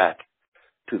and go back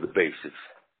to the basics.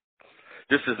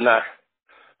 This is not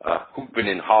a hooping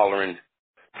and hollering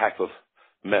type of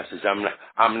message.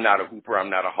 I'm not a hooper. I'm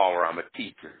not a holler. I'm a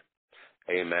teacher.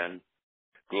 Amen.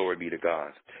 Glory be to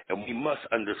God. And we must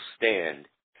understand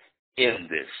in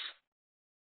this,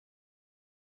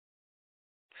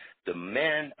 the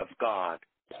man of God,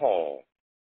 Paul,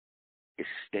 is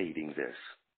stating this.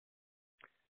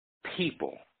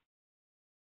 People,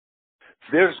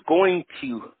 there's going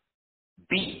to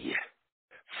be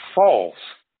false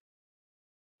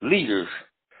leaders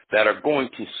that are going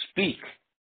to speak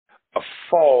a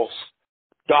false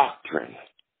doctrine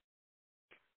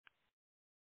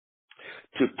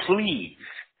to please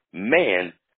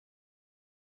man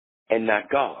and not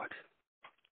God.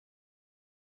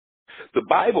 The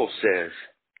Bible says,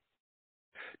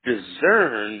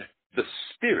 discern the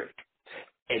spirit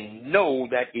and know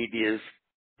that it is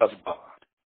of God.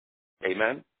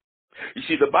 Amen. You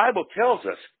see, the Bible tells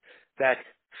us that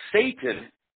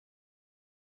Satan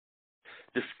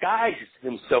disguises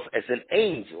himself as an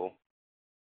angel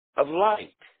of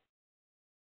light.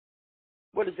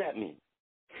 What does that mean?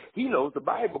 He knows the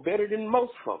Bible better than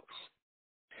most folks.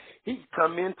 He can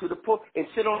come into the pulpit and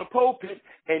sit on the pulpit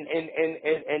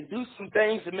and do some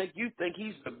things to make you think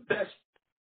he's the best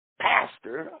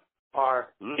pastor or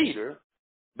leader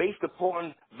based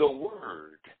upon the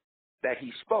word that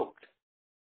he spoke.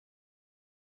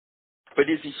 But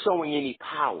is he showing any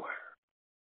power?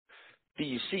 Do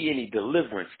you see any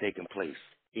deliverance taking place?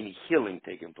 Any healing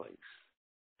taking place?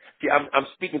 See, I'm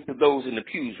speaking to those in the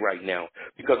pews right now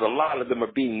because a lot of them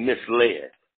are being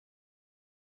misled.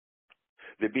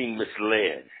 They're being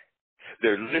misled.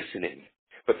 They're listening,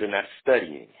 but they're not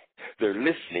studying. They're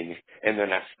listening and they're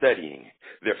not studying.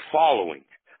 They're following,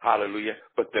 hallelujah,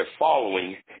 but they're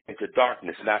following into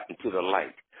darkness, not into the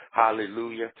light.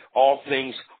 Hallelujah. All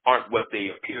things aren't what they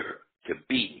appear to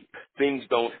be. Things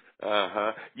don't,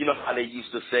 you know how they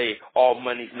used to say, all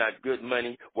money's not good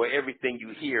money? Well, everything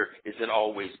you hear isn't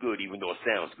always good, even though it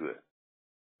sounds good.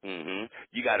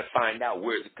 You got to find out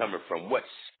where it's coming from. What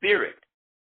spirit?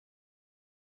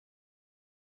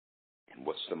 And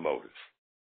what's the motive?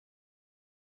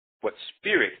 What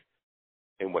spirit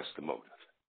and what's the motive?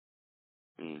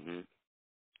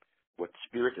 What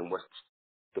spirit and what's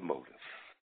the motive?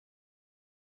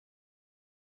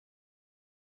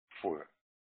 For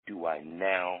do I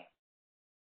now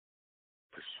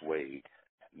persuade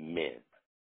men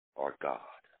or God?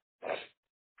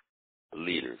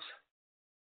 Leaders,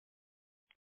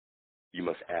 you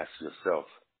must ask yourself,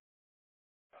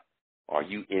 are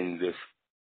you in this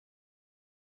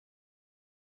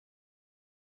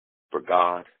for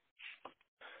God,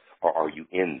 or are you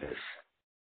in this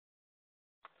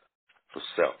for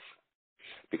self?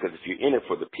 Because if you're in it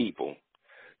for the people,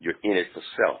 you're in it for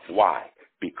self. Why?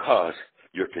 Because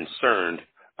you're concerned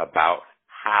about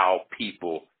how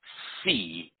people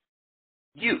see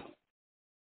you.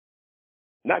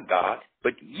 Not God,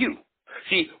 but you.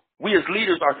 See, we as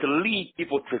leaders are to lead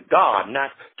people to God,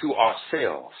 not to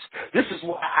ourselves. This is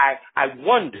why I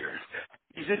wonder,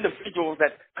 these individuals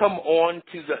that come on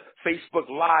to the Facebook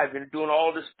Live and doing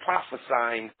all this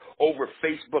prophesying over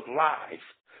Facebook Live,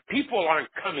 people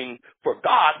aren't coming for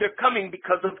God. They're coming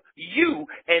because of you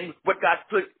and what God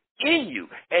put in you.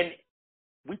 And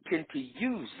we tend to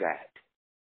use that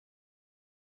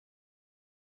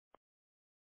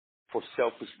for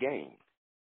selfish gain.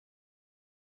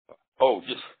 Oh,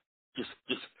 just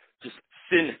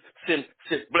send,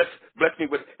 bless me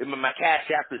with my cash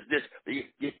app is this.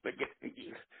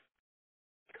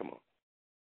 Come on.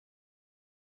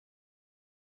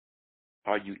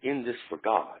 Are you in this for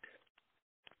God,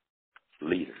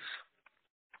 leaders?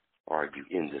 Or are you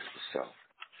in this for self?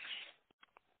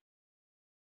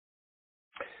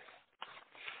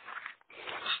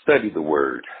 Study the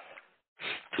word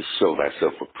to show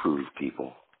thyself approved,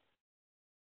 people.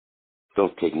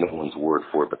 Don't take no one's word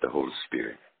for it but the Holy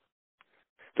Spirit.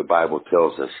 The Bible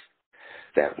tells us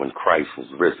that when Christ was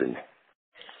risen,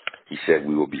 he said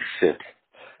we will be sent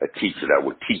a teacher that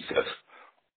will teach us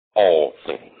all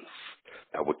things.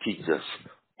 That will teach us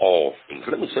all things.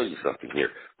 Let me show you something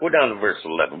here. Go down to verse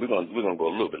 11. We're going to go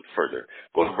a little bit further.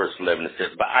 Go to verse 11. It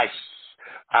says, but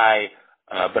I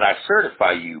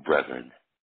certify you, brethren,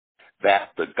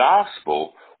 that the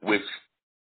gospel which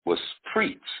was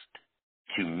preached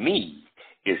to me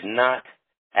is not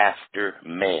after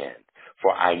man,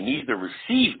 for I neither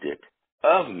received it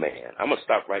of man. I'm going to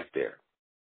stop right there.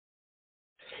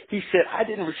 He said, I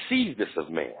didn't receive this of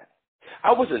man.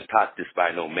 I wasn't taught this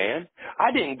by no man.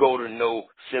 I didn't go to no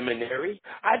seminary.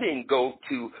 I didn't go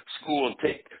to school and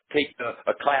take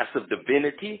a class of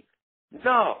divinity.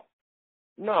 No.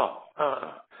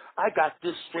 I got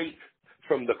this straight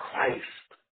from the Christ.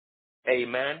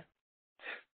 Amen.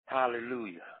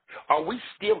 Hallelujah. Are we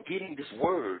still getting this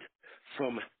word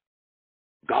from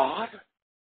God?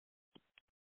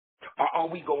 Or are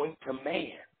we going to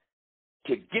man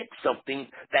to get something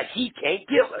that he can't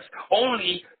give us?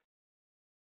 Only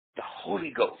the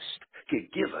Holy Ghost can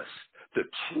give us the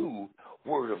true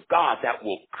word of God that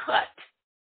will cut,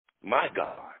 my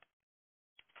God,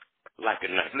 like a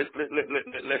knife. Let's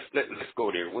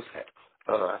go there. What's that?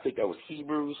 I think that was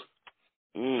Hebrews.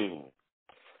 I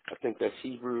think that's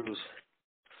Hebrews.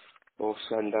 Oh,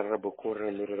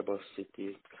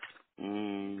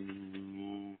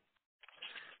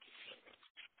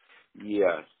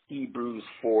 yeah, Hebrews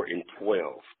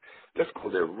 4:12. Let's go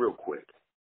there real quick.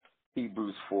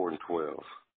 Hebrews 4:12.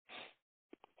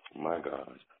 My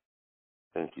God.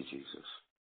 Thank you, Jesus.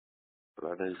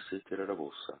 Glory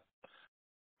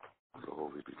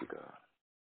be to God.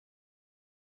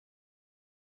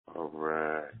 All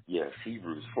right. Yes,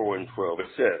 Hebrews 4:12. It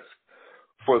says,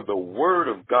 for the word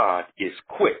of God is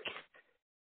quick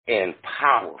and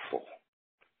powerful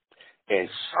and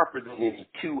sharper than any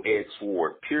two-edged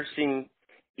sword, piercing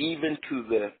even to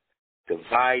the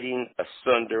dividing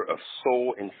asunder of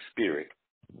soul and spirit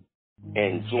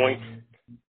and joint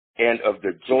and of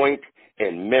the joint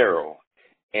and marrow,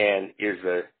 and is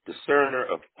a discerner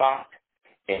of thought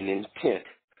and intent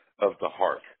of the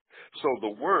heart. So the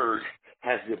word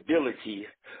has the ability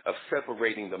of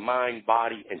separating the mind,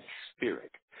 body, and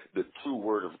spirit, the true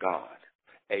word of God.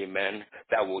 Amen.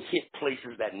 That will hit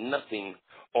places that nothing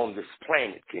on this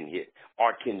planet can hit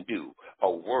or can do. A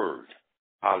word.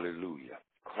 Hallelujah.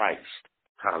 Christ.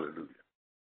 Hallelujah.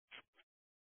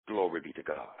 Glory be to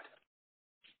God.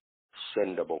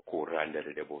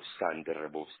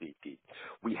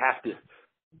 We have to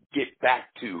get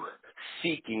back to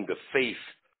seeking the face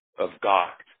of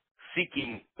God,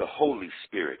 seeking the Holy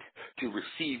Spirit to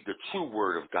receive the true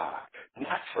word of God,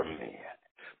 not from man,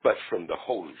 but from the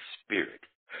Holy Spirit,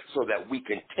 so that we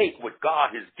can take what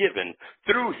God has given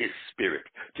through his Spirit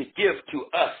to give to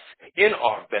us in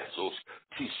our vessels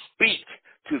to speak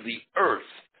to the earth,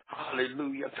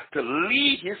 hallelujah, to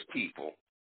lead his people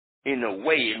in a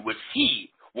way in which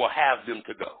he will have them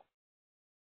to go.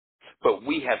 But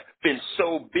we have been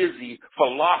so busy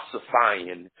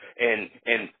philosophizing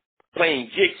and playing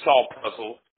jigsaw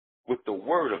puzzle with the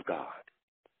Word of God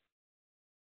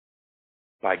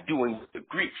by doing what the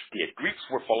Greeks did. Greeks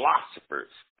were philosophers.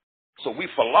 So we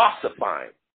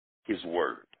philosophize His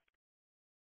Word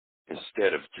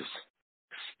instead of just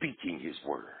speaking His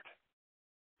Word.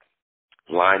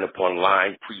 Line upon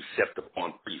line, precept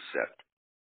upon precept.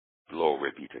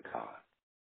 Glory be to God.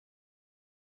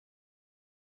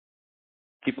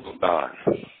 People of God,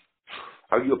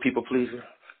 are you a people pleaser?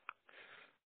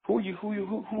 Who are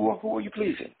you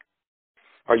pleasing?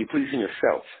 Are you pleasing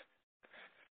yourself?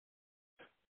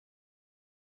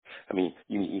 I mean,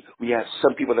 we have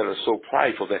some people that are so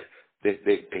prideful that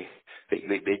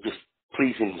they just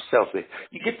pleasing themselves.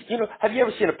 Have you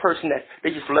ever seen a person that they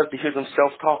just love to hear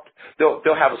themselves talk?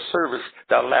 They'll have a service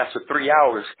that'll last for 3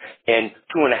 hours, and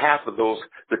 2.5 of those,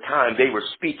 the time they were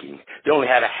speaking. They only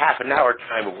had a half an hour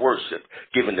time of worship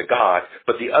given to God,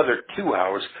 but the other 2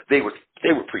 hours they were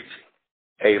preaching.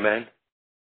 Amen.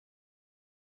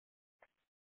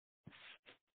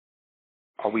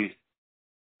 Are we?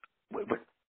 What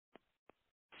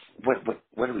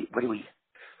are we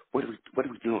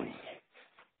doing?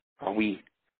 Are we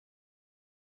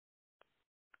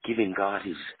giving God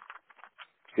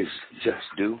his just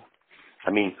due? I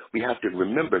mean, we have to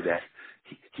remember that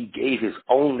he gave his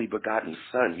only begotten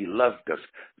Son. He loved us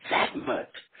that much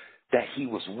that he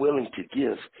was willing to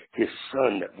give his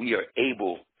Son that we are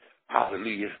able,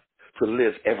 hallelujah, to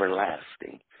live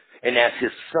everlasting. And as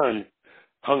his Son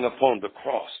hung upon the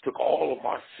cross, took all of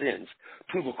our sins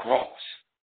to the cross,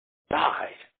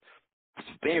 died, was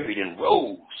buried, and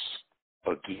rose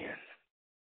again.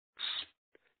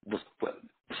 Was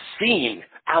seen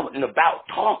out and about,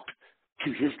 talked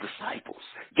to his disciples,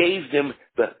 gave them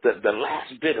the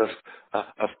last bit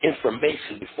of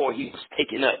information before he was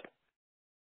taken up,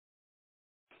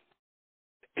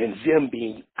 and them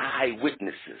being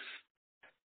eyewitnesses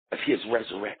of his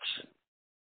resurrection,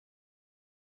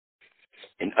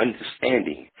 and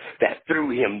understanding that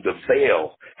through him the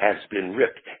veil has been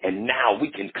ripped, and now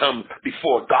we can come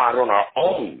before God on our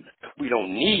own. We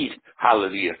don't need,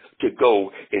 hallelujah, to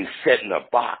go and sit in a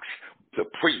box with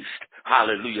the priest,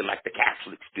 hallelujah, like the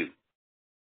Catholics do.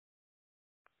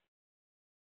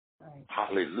 Right.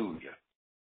 Hallelujah.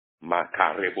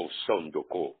 Makarebo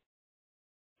sondoko.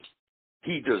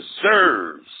 He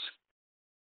deserves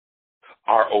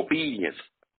our obedience.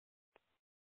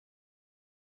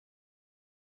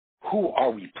 Who are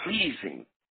we pleasing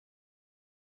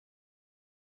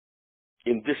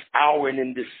in this hour and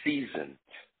in this season?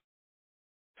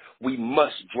 We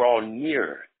must draw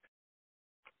near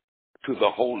to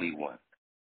the Holy One.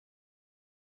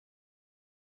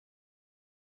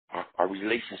 Our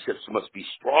relationships must be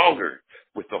stronger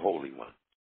with the Holy One.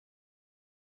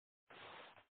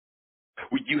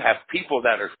 You have people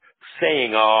that are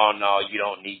saying, "Oh no, you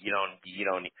don't need,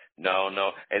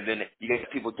 no." And then you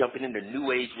get people jumping into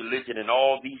New Age religion and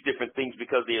all these different things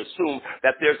because they assume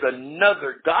that there's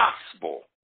another gospel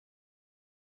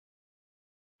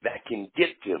that can get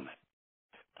them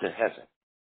to heaven.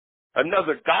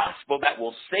 Another gospel that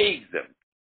will save them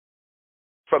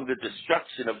from the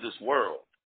destruction of this world.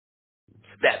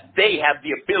 That they have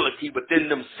the ability within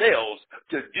themselves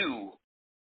to do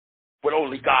what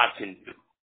only God can do.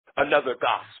 Another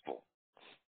gospel.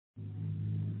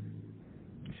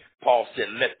 Paul said,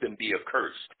 let them be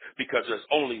accursed, because there's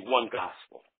only one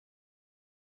gospel.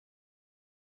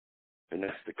 And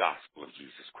that's the gospel of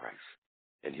Jesus Christ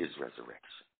and his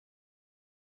resurrection.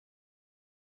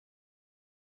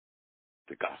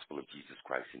 The gospel of Jesus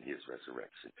Christ and his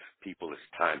resurrection. People,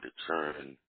 it's time to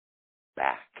turn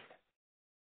back.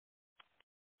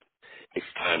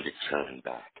 It's time to turn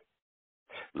back.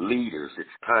 Leaders, it's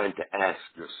time to ask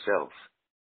yourself,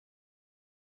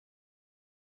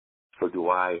 for do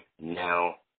I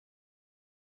now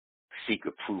seek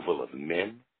approval of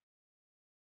men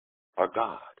or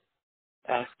God?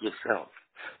 Ask yourself.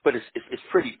 But it's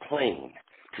pretty plain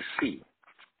to see.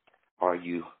 Are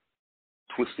you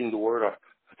twisting the word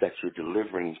that you're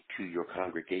delivering to your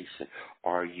congregation?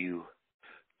 Are you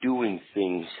doing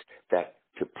things that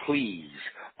to please?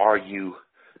 Are you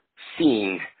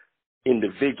seeing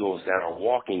individuals that are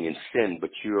walking in sin,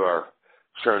 but you are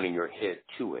turning your head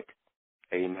to it?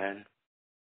 Amen.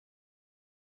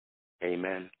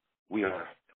 Amen. We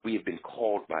have been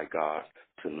called by God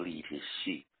to lead his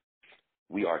sheep.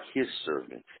 We are his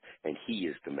servants, and he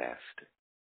is the master.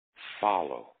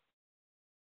 Follow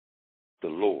the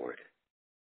Lord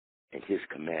and his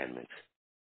commandments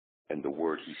and the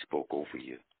word he spoke over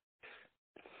you.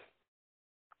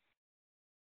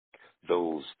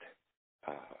 Those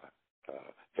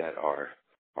that are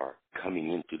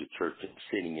coming into the church and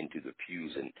sitting into the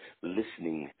pews and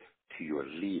listening to your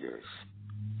leaders.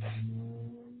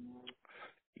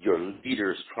 Your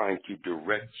leaders trying to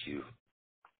direct you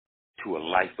to a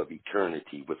life of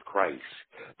eternity with Christ.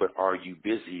 But are you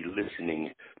busy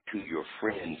listening to your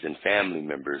friends and family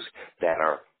members that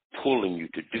are pulling you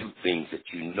to do things that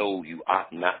you know you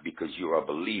ought not because you're a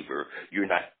believer? You're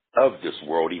not of this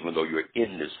world, even though you're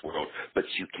in this world, but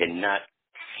you cannot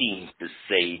seem to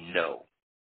say no.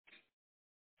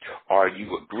 Are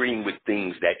you agreeing with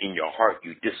things that in your heart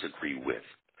you disagree with?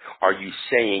 Are you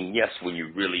saying yes when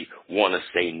you really want to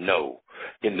say no?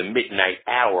 In the midnight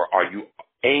hour, are you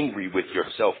angry with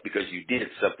yourself because you did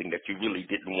something that you really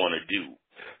didn't want to do?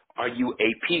 Are you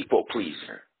a people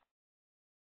pleaser?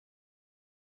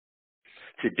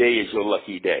 Today is your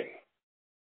lucky day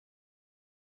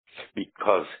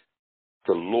because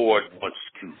the Lord wants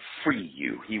to free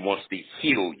you. He wants to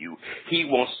heal you. He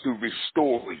wants to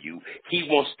restore you. He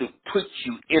wants to put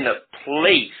you in a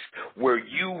place where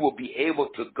you will be able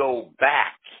to go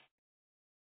back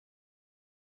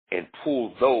and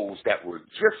pull those that were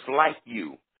just like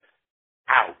you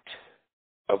out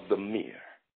of the mirror.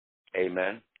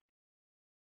 Amen.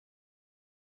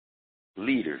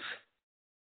 Leaders,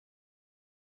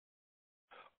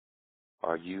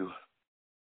 are you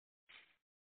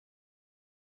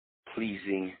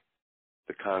pleasing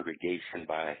the congregation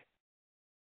by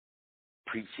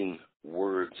preaching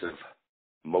words of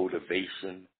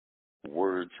motivation,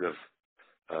 words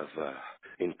of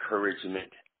encouragement,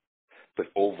 but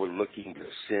overlooking the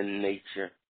sin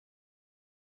nature?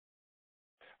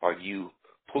 Are you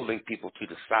pulling people to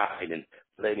the side and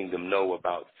letting them know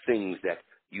about things that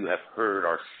you have heard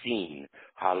or seen,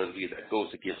 hallelujah, that goes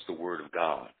against the word of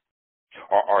God?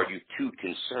 Or are you too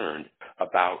concerned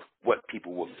about what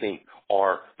people will think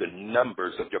or the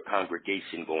numbers of your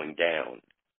congregation going down?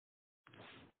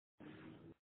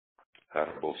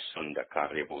 Hallelujah.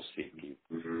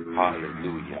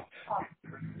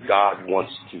 God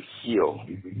wants to heal.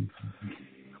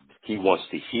 He wants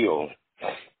to heal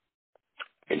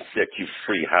and set you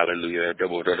free. Hallelujah.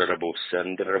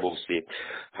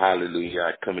 Hallelujah.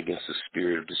 I come against the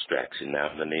spirit of distraction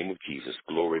now in the name of Jesus.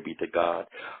 Glory be to God.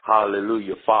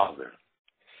 Hallelujah. Father,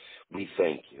 we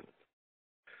thank you.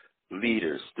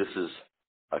 Leaders, this is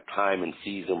a time and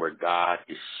season where God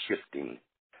is shifting.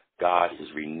 God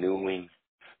is renewing.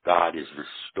 God is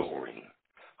restoring.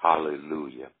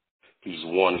 Hallelujah. He's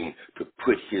wanting to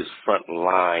put his front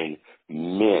line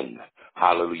men,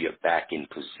 hallelujah, back in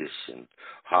position.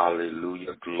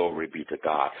 Hallelujah. Glory be to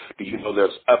God. Do you know there's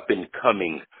up and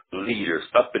coming leaders,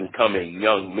 up and coming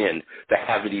young men that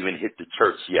haven't even hit the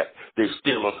church yet? They're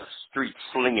still on the street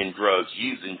slinging drugs,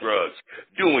 using drugs,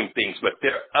 doing things, but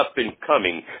they're up and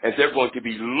coming, and they're going to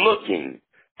be looking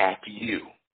at you.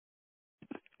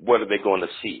 What are they going to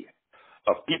see?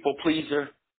 A people pleaser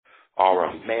or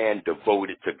a man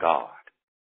devoted to God?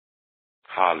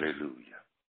 Hallelujah.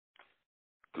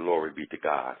 Glory be to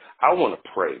God. I want to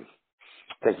pray.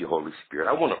 Thank you, Holy Spirit.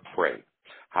 I want to pray.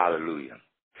 Hallelujah.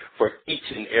 For each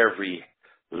and every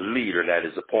leader that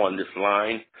is upon this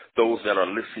line, those that are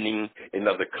listening in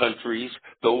other countries,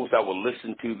 those that will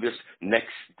listen to this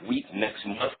next week, next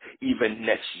month, even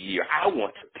next year. I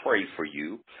want to pray for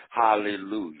you.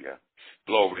 Hallelujah.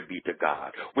 Glory be to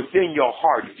God. Within your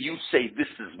heart, if you say, this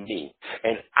is me,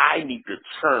 and I need to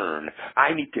turn,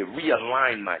 I need to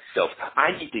realign myself,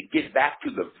 I need to get back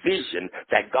to the vision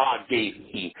that God gave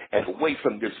me and away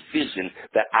from this vision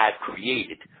that I've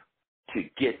created to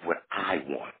get what I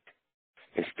want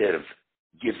instead of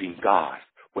giving God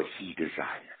what he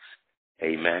desires.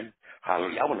 Amen.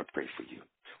 Hallelujah. I want to pray for you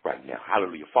right now.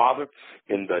 Hallelujah. Father,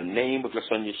 in the name of your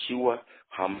son Yeshua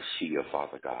HaMashiach,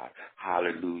 Father God.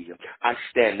 Hallelujah. I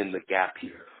stand in the gap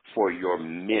here for your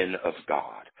men of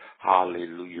God.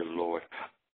 Hallelujah, Lord.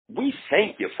 We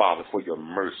thank you, Father, for your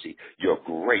mercy, your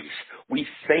grace. We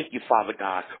thank you, Father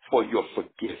God, for your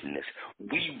forgiveness.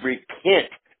 We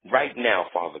repent right now,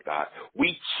 Father God.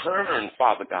 We turn,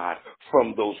 Father God,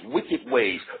 from those wicked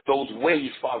ways,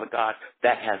 Father God,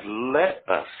 that have led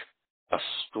us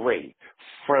astray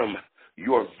from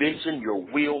your vision, your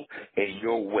will, and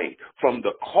your way, from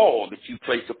the call that you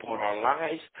place upon our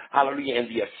lives, hallelujah, and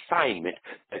the assignment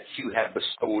that you have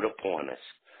bestowed upon us.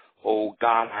 Oh,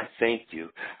 God, I thank you.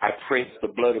 I pray that the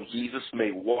blood of Jesus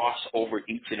may wash over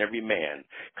each and every man,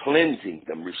 cleansing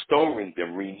them, restoring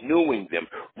them, renewing them,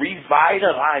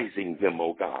 revitalizing them,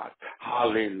 oh God.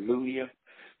 Hallelujah.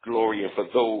 Glory. And for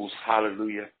those,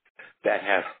 hallelujah, that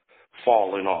have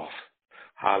fallen off,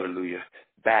 hallelujah,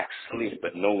 backslid,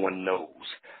 but no one knows.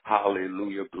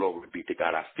 Hallelujah. Glory be to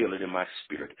God. I feel it in my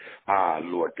spirit.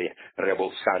 Lord, they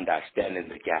Rebo Sanda stand in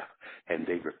the gap and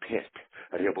they repent.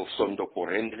 Rebo Sondo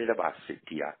Korende de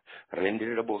Basitia. Rende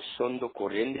Rebo Sondo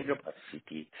Korende de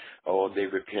Basiti. Oh, they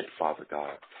repent, Father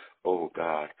God. Oh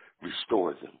God,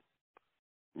 restore them.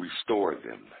 Restore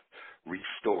them.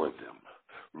 Restore them.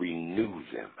 Renew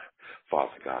them,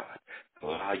 Father God.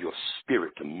 Allow your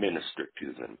spirit to minister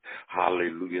to them.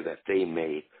 Hallelujah, that they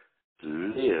may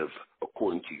live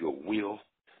according to your will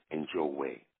and your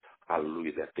way.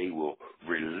 Hallelujah, that they will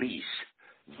release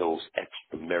those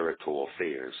extramarital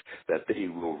affairs, that they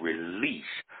will release,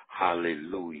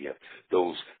 hallelujah,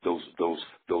 those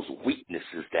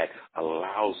weaknesses that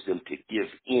allows them to give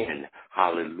in,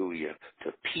 hallelujah,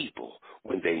 to people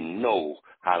when they know,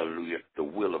 hallelujah, the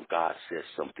will of God says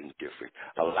something different.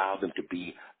 Allow them to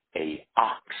be a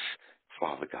ox,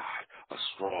 Father God, a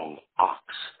strong ox,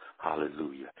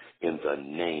 hallelujah, in the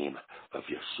name of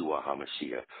Yeshua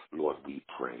HaMashiach. Lord, we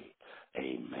pray,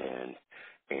 amen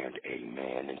and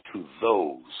amen. And to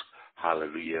those,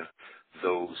 hallelujah,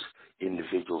 those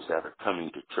individuals that are coming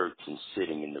to church and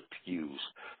sitting in the pews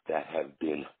that have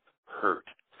been hurt,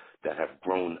 that have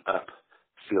grown up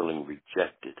feeling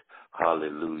rejected,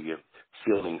 hallelujah,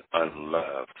 feeling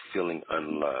unloved,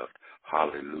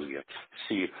 hallelujah.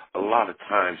 See, a lot of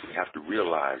times we have to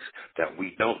realize that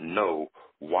we don't know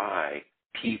why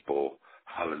people,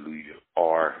 hallelujah,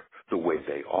 are the way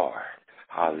they are.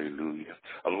 Hallelujah.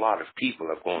 A lot of people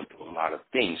have gone through a lot of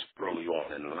things early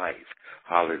on in life.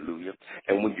 Hallelujah.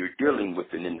 And when you're dealing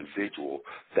with an individual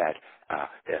that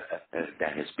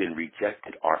has been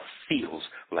rejected or feels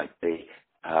like they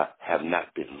have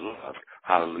not been loved,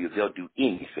 hallelujah, they'll do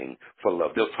anything for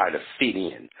love. They'll try to fit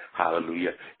in,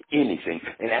 hallelujah, anything.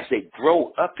 And as they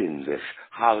grow up in this,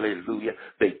 hallelujah,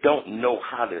 they don't know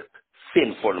how to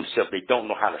fend for themselves. They don't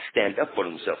know how to stand up for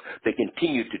themselves. They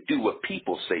continue to do what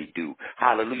people say do.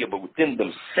 Hallelujah. But within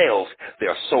themselves,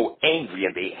 they're so angry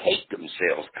and they hate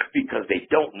themselves because they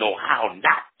don't know how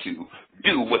not to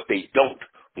do what they don't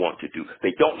want to do.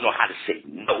 They don't know how to say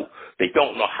no. They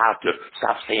don't know how to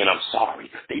stop saying I'm sorry.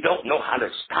 They don't know how to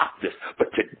stop this. But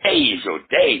today is your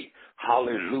day.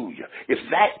 Hallelujah. If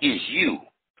that is you,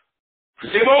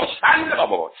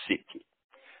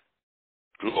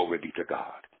 glory be to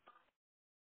God.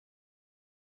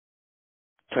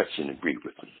 Touch and agree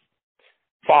with me.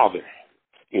 Father,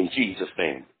 in Jesus'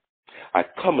 name, I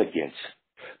come against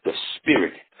the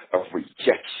spirit of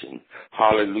rejection.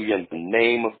 Hallelujah, in the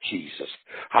name of Jesus.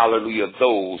 Hallelujah,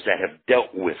 those that have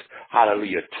dealt with,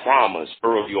 hallelujah, traumas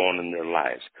early on in their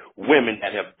lives. Women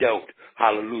that have dealt,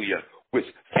 hallelujah, with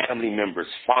family members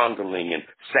fondling and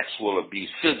sexual abuse,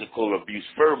 physical abuse,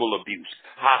 verbal abuse.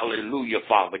 Hallelujah,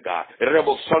 Father God.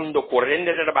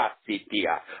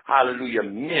 Hallelujah,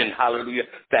 men, hallelujah,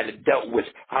 that have dealt with,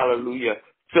 hallelujah,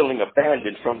 feeling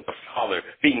abandoned from the Father,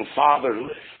 being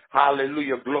fatherless.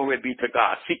 Hallelujah, glory be to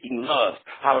God, seeking love,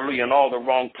 hallelujah, in all the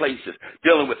wrong places,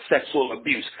 dealing with sexual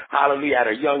abuse, hallelujah, at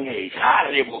a young age.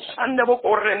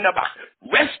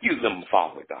 Rescue them,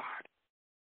 Father God.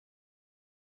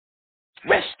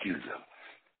 Rescue them.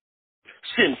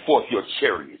 Send forth your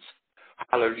chariots.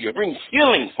 Hallelujah. Bring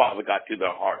healing, Father God, to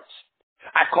their hearts.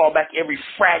 I call back every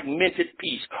fragmented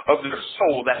piece of their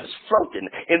soul that is floating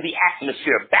in the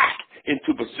atmosphere back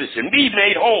into position. Be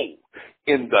made whole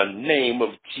in the name of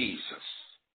Jesus.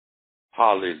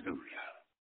 Hallelujah.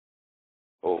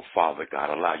 Oh, Father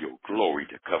God, allow your glory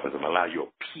to cover them. Allow your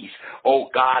peace. Oh,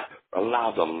 God,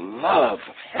 allow the love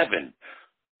of heaven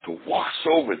to wash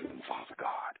over them, Father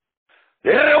God.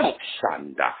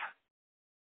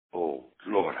 Oh,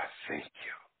 Lord, I thank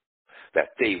you that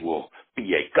they will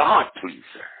be a God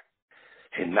pleaser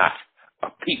and not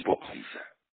a people pleaser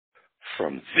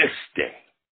from this day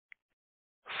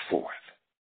forth.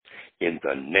 In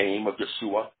the name of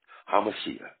Yeshua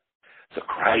HaMashiach, the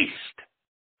Christ,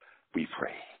 we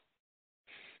pray.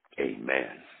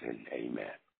 Amen and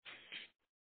amen.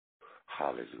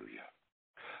 Hallelujah.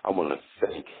 I want to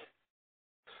thank,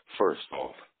 first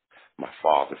off, my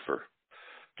Father for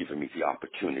giving me the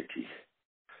opportunity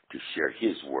to share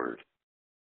his word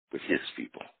with his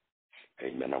people.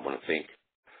 Amen. I want to thank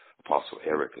Apostle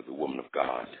Erica, the woman of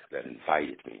God that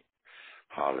invited me.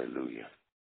 Hallelujah.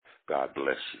 God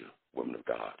bless you, woman of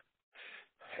God.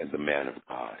 And the man of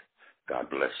God, God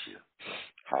bless you.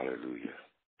 Hallelujah.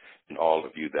 And all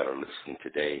of you that are listening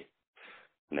today,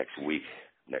 next week,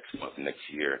 next month, next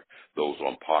year, those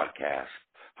on podcasts,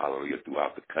 hallelujah,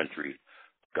 throughout the country,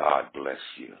 God bless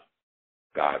you.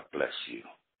 God bless you.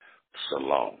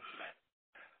 Shalom.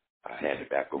 I hand it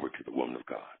back over to the woman of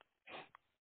God.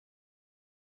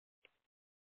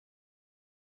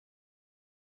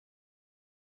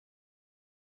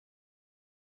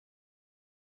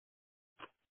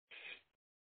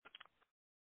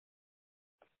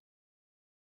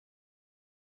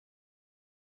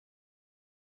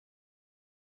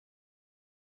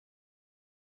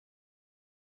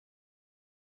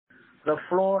 The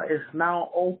floor is now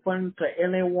open to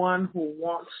anyone who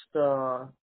wants to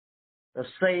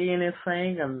say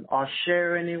anything or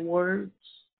share any words.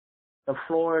 The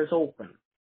floor is open.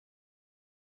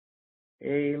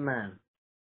 Amen.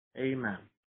 Amen.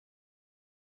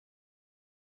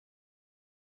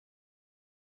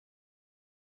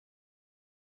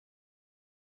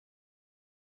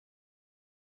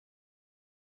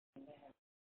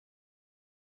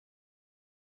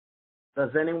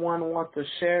 Does anyone want to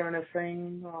share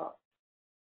anything?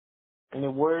 Any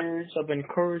words of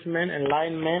encouragement,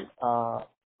 enlightenment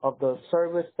of the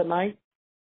service tonight?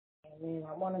 Amen.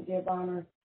 I want to give honor.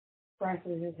 Christ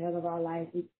is the head of our life.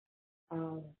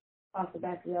 Pastor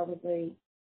Baxter was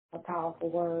a powerful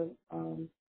word,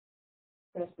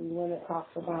 especially when it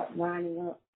talks about lining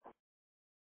up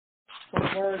from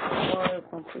word to word,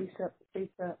 from precept to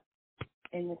precept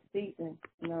in this season,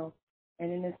 and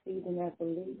in this season as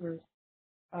believers,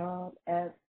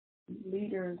 as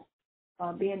leaders,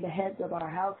 being the heads of our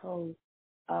household,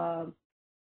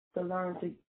 to learn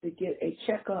to get a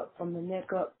checkup from the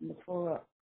neck up and the floor up,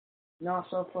 and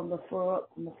also from the floor up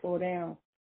and the floor down.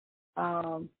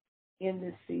 In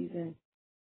this season,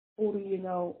 who do you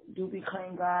know? Do we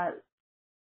claim God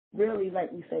really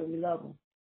like we say we love Him?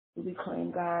 Do we claim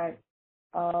God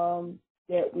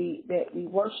that we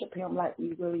worship Him like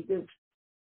we really do?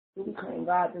 Do we claim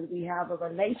God that we have a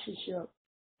relationship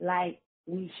like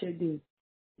we should do?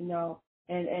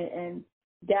 And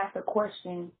that's a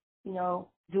question. Do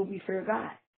we fear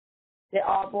God? That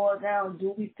all boils down,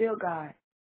 do we fear God?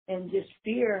 And just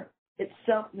fear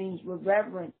itself means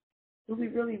reverence. Do we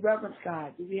really reverence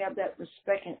God? Do we have that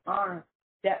respect and honor,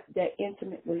 that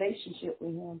intimate relationship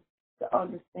with Him to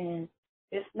understand?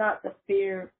 It's not the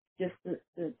fear just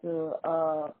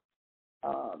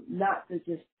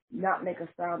not make a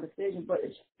sound decision, but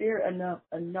it's fear enough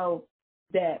to know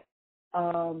that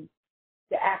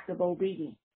the act of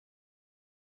obedience.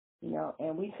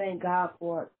 And we thank God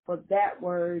for that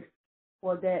word,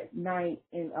 for that night,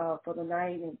 and for the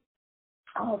night, and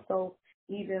also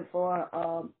even for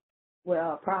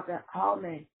Prophet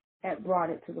Hallman had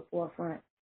brought it to the forefront.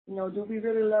 Do we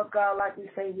really love God like we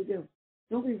say we do?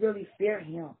 Do we really fear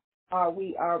Him? Are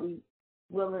we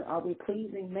willing? Are we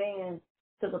pleasing man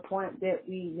to the point that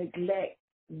we neglect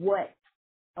what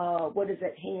is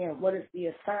at hand? What is the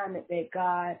assignment that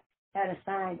God had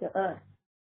assigned to us?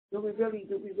 Do we really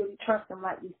trust Him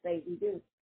like we say we do?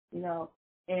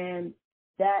 And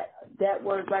that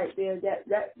word right there,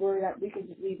 that word, that we can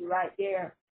just leave it right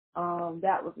there.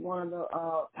 That was one of the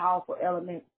powerful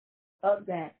elements of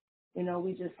that.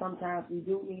 We just sometimes we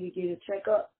do need to get a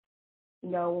checkup.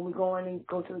 When we go in and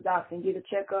go to the doctor and get a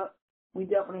checkup, we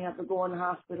definitely have to go in the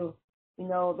hospital, the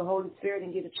Holy Spirit,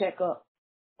 and get a checkup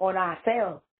on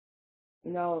ourselves.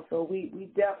 So we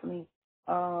definitely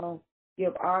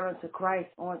give honor to Christ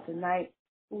on tonight,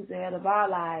 who's the head of our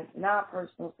lives and our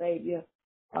personal Savior.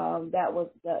 That was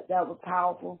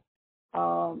powerful.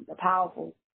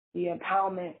 The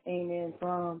empowerment, amen,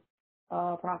 from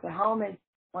Prophet Holman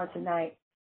on tonight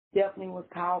definitely was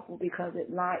powerful, because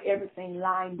everything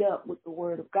lined up with the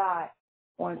Word of God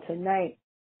on tonight,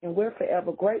 and we're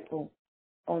forever grateful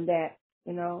on that.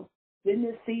 In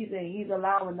this season, He's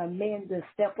allowing the men to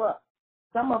step up.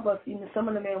 Some of us, some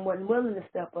of the men weren't willing to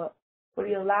step up, but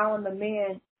He's allowing the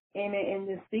men in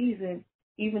this season,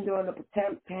 even during the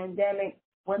pandemic,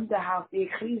 when the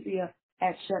ecclesia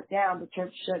had shut down, the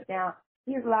church shut down.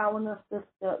 He's allowing them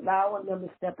to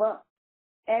step up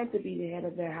and to be the head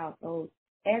of their household,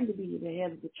 and to be the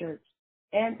head of the church,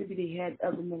 and to be the head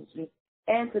of the ministry,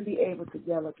 and to be able to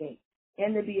delegate,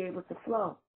 and to be able to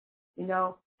flow,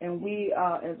 and we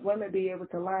as women be able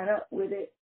to line up with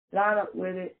it,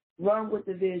 run with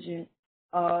the vision,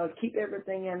 keep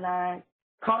everything in line,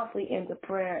 constantly into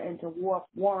prayer, into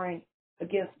warring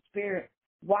against the spirit.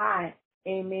 Why?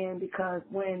 Amen. Because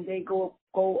when they go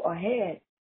ahead,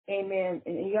 amen,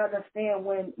 and you understand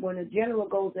when a general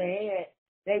goes ahead,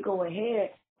 they go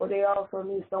ahead, but they also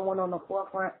need someone on the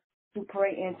forefront to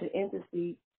pray and to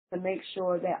intercede, to make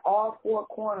sure that all four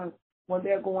corners, when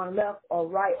they're going left or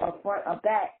right or front or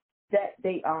back, that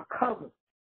they are covered.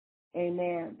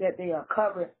 Amen. That they are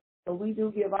covered. So we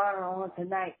do give honor on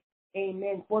tonight.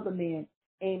 Amen. For the men.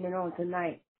 Amen. On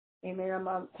tonight. Amen. I'm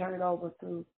going to turn it over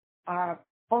to our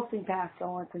hosting pastor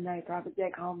on tonight, Prophet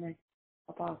Jack Holman.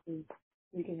 Apostle,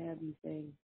 we can have these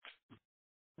things.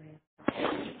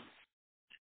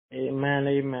 Amen.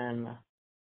 Amen.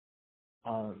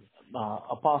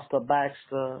 Apostle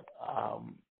Baxter,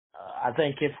 I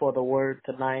thank you for the word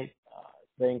tonight,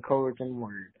 the encouraging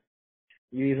word.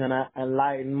 You even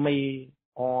enlightened me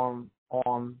on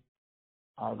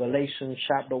Galatians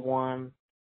chapter 1,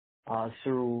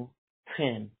 through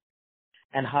 10,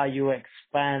 and how you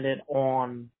expanded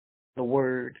on the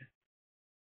word,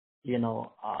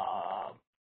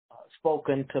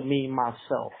 spoken to me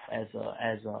myself as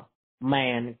a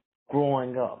man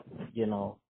growing up,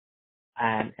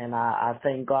 and I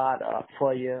thank God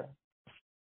for you,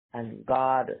 and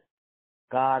God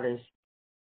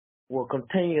will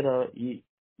continue to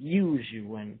use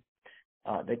you and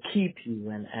to keep you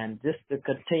and just to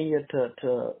continue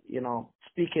to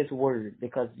speak His word,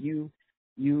 because you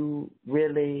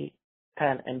really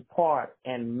can impart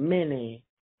in many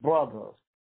brothers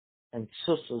and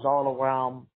sisters all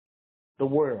around the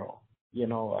world,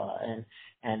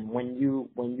 and when you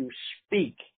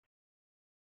speak,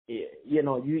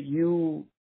 you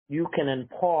can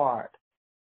impart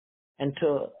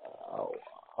into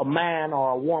a man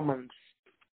or a woman's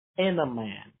inner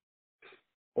man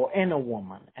or inner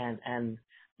woman, and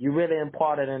you really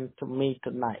imparted into me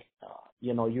tonight.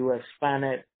 You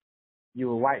expanded, you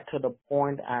were right to the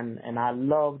point, and I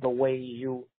love the way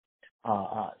you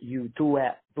threw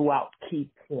out key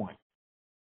points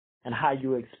and how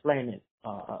you explain it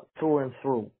through and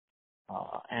through,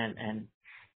 and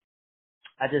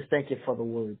I just thank you for the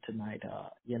word tonight,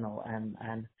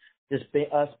 and just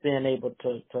us being able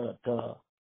to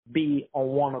be on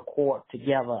one accord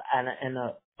together and in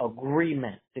a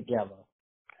agreement together,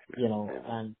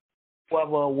 and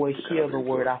whoever will hear the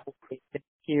word, I hope they can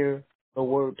hear the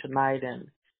word tonight, and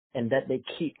that they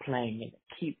keep playing it,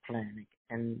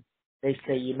 and they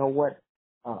say, you know what,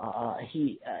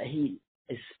 he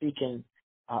is speaking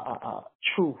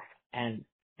truth, and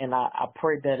I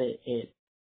pray that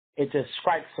it just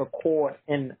strikes a chord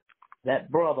in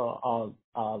that brother or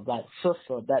that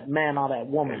sister, that man or that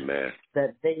woman, Amen.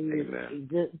 that they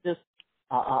just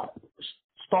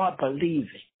start believing.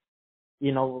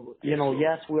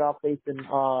 Yes, we are facing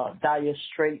dire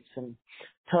straits and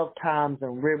tough times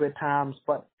and weary times,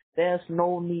 but there's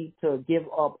no need to give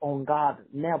up on God,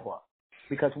 never,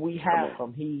 because we have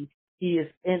Him. He is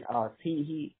in us.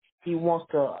 He wants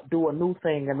to do a new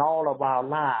thing in all of our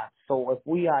lives. So if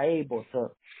we are able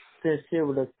to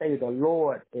sincerely say the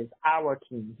Lord is our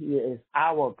King, He is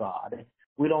our God,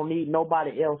 we don't need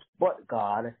nobody else but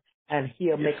God, and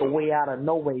He'll make a way out of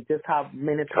no way. Just how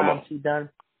many times He done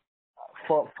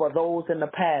for those in the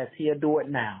past, He'll do it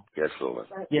now. Yes, Lord.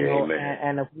 Amen.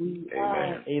 And if we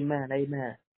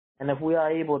Amen. And if we are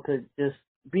able to just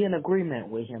be in agreement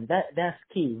with Him, that's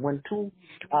key. When 2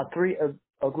 or 3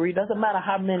 agree, doesn't matter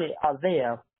how many are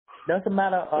there, doesn't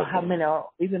matter how many are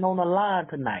even on the line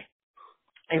tonight.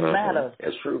 It matters.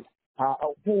 That's true.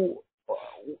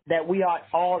 That we are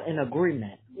all in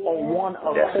agreement on one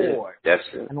accord. That's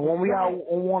it. And when we are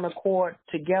on one accord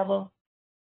together,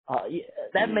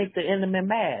 that makes the enemy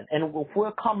mad. And if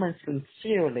we're coming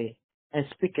sincerely and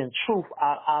speaking truth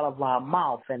out of our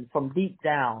mouth and from deep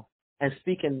down, and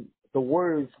speaking the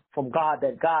words from God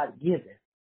that God gives us,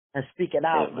 and speak it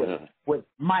out with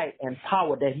might and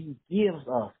power that He gives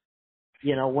us,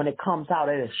 when it comes out,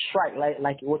 it is strike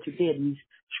like what you did. You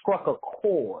struck a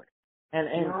chord,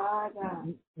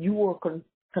 and you will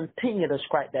continue to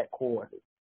strike that chord.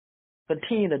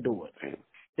 Continue to do it,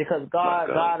 because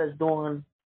God is doing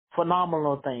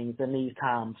phenomenal things in these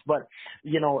times. But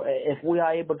if we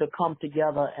are able to come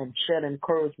together and shed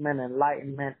encouragement,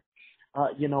 enlightenment,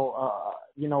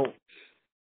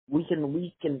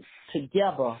 we can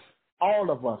together, all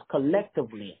of us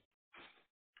collectively,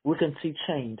 we can see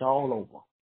change all over.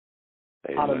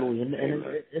 Amen. Hallelujah. And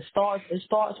it starts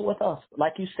with us.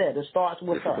 Like you said, it starts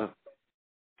with us.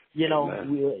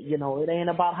 It ain't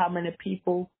about how many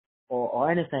people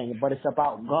or anything, but it's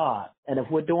about God. And if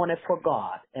we're doing it for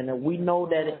God, and if we know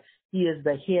that He is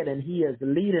the head and He is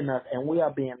leading us, and we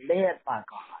are being led by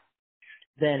God,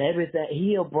 then everything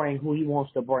He'll bring who He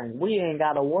wants to bring. We ain't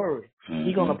got to worry.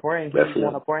 He's going to bring who He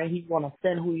want to bring. He's going to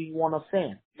send who He want to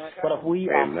send. But if we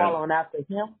are following after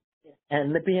Him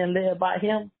and being led by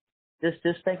Him,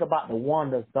 just think about the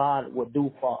wonders God would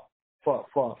do for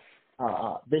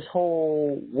this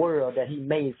whole world that He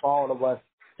made for all of us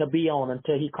to be on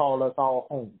until He called us all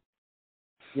home.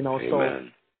 Amen. So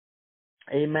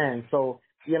amen. So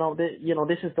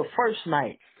this is the first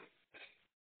night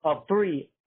of 3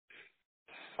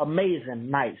 amazing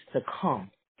nights to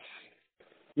come.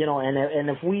 And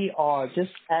if we are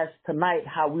just as tonight,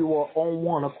 how we were on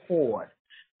one accord,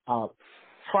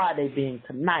 Friday being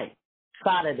tonight,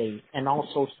 Saturday, and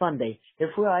also Sunday,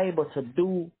 if we are able to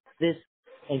do this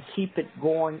and keep it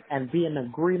going and be in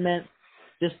agreement,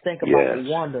 just think about the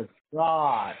wonders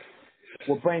God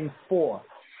will bring forth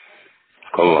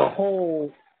for the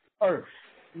whole earth.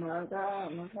 My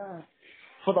God.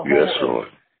 For the whole earth. Lord.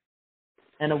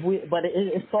 And but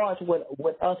it starts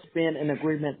with us being in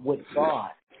agreement with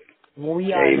God. When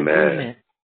we are in agreement,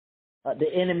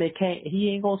 the enemy he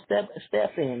ain't gonna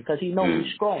step in because he knows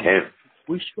we're strong.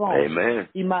 We're strong. Amen.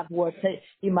 He might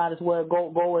as well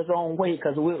go his own way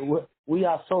because we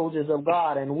are soldiers of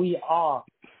God and we are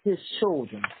His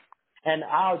children. And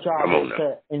our job is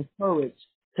to encourage,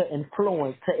 to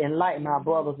influence, to enlighten our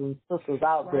brothers and sisters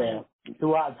out there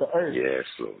throughout the earth. Yes,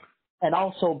 Lord. And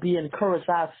also be encouraged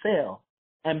ourselves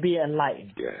and be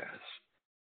enlightened. Yes.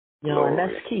 You know, and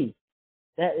that's key.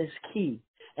 That is key.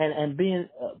 And being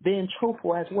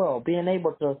truthful as well, being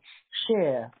able to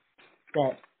share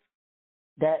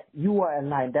that you are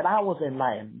enlightened, that I was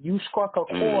enlightened. You struck a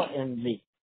chord in me.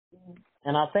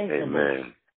 And I thank the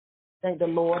Lord. Thank the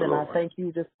Lord, and I thank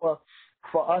you just for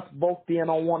us both being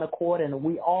on one accord, and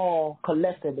we all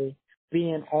collectively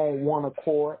being on one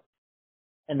accord,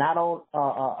 and not on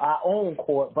our own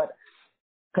accord, but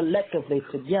collectively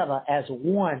together as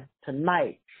one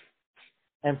tonight.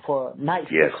 And for nights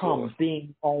to come, Lord,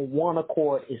 being on one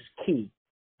accord is key.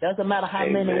 Doesn't matter how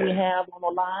many we have on the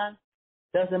line.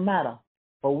 Doesn't matter.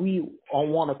 But we on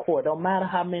one accord. Don't matter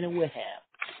how many we have.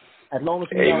 As long as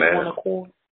we are on one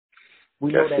accord,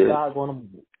 we know that God's going to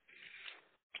move.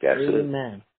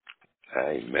 Amen.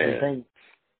 Amen. And thank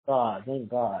God. Thank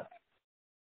God.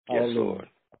 Yes, Lord.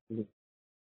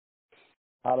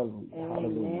 Hallelujah.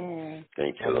 Hallelujah.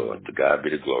 Thank you, Lord. To God be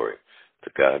the glory. To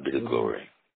God be the glory.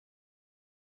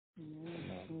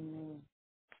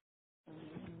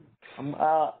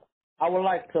 I would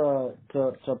like to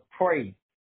pray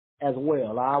as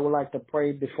well. I would like to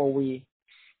pray before we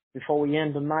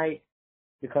end the night,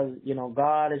 because you know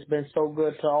God has been so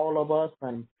good to all of us,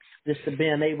 and just to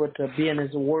being able to be in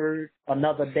His Word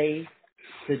another day,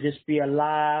 to just be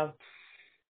alive,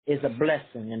 is a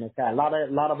blessing. And a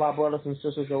lot of our brothers and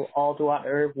sisters all throughout the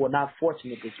earth were not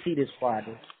fortunate to see this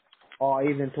Friday, or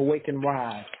even to wake and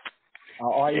rise,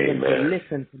 or even to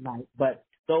listen tonight. But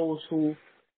those who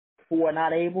are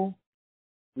not able,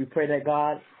 we pray that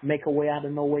God make a way out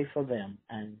of no way for them,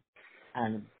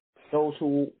 and those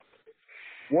who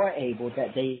were able,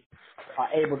 that they are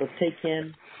able to take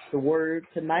in the word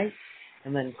tonight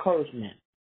and the encouragement,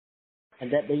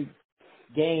 and that they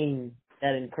gain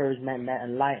that encouragement and that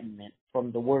enlightenment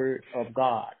from the word of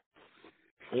God.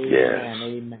 Amen.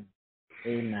 Amen.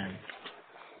 Amen.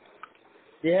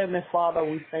 Dear Heavenly Father,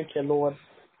 we thank you, Lord,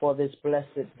 for this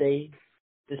blessed day,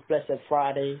 this blessed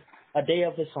Friday, a day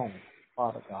of its own,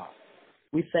 Father God.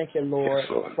 We thank you, Lord,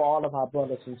 for all of our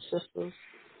brothers and sisters.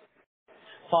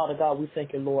 Father God, we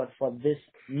thank you, Lord, for this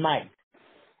night.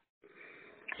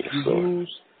 You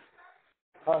use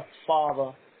us,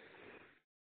 Father,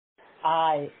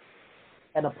 I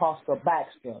and Apostle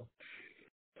Baxter,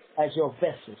 as your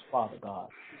vessels, Father God.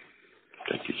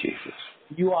 Thank you, Jesus.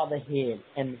 You are the head,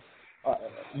 and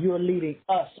you're leading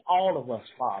us, all of us,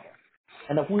 Father.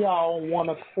 And if we are on one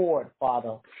accord,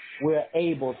 Father, we're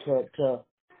able to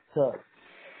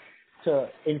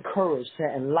encourage, to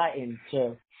enlighten,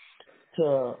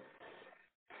 to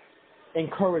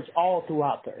encourage all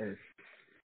throughout the earth.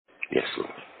 Yes,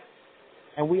 Lord.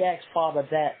 And we ask, Father,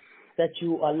 that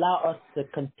you allow us to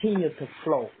continue to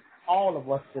flow, all of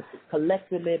us to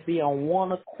collectively be on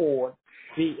one accord,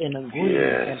 be in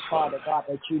agreement, and Father God,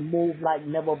 that you move like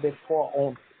never before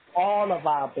on all of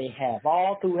our behalf,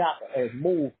 all throughout the earth.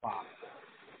 Move, Father.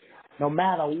 No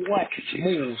matter what,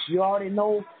 move. You already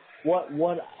know what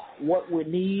we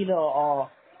need or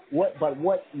what, but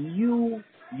what your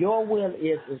will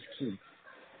is key.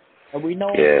 And we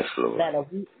know that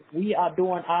if we are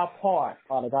doing our part,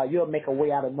 Father God, you'll make a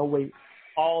way out of no way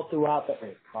all throughout the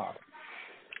earth, Father.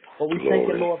 But we thank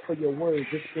you, Lord, for your word,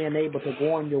 just being able to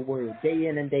go on your word day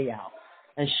in and day out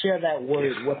and share that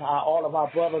word with all of our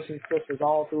brothers and sisters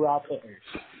all throughout the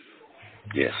earth.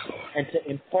 Yes, Lord. And to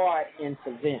impart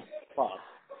into them, Father.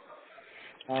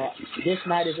 This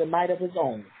night is a night of its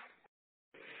own.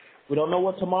 We don't know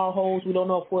what tomorrow holds. We don't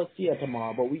know if we'll see it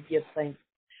tomorrow, but we give thanks,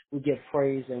 we give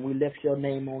praise, and we lift your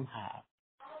name on high.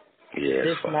 Yes,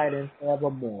 this Father. night and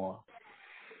forevermore.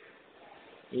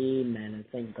 Amen. And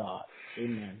thank God.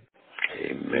 Amen.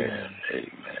 Amen.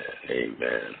 Amen.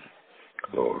 Amen.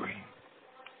 Glory.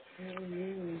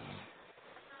 Amen.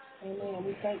 Amen.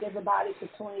 We thank everybody for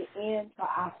tuning in for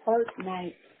our first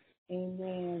night.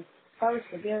 Amen.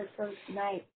 The very first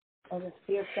night of the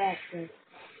Fear Factor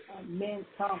men's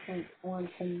conference on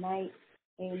tonight.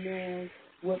 Amen.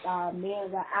 With our Men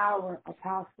of the Hour,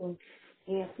 Apostle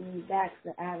Anthony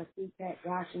Baxter out of Freeport,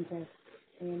 Washington.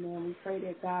 Amen. We pray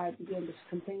that God begin to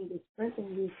continue to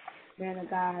strengthen you, man of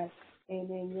God.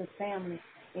 Amen. Your family.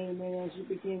 Amen. As you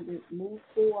begin to move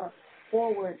forward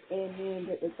forward, amen,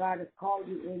 that God has called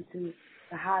you into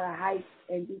the higher heights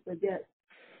and deeper depths.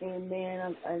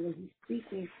 Amen. And he's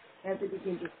speaking as it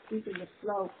begins to speak in the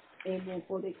flow, amen,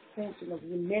 for the extension of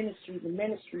your ministry, the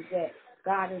ministries that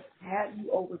God has had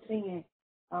you overseeing.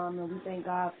 And we thank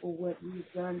God for what he's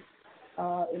done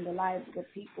in the lives of the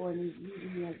people, and he's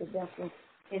using you as a vessel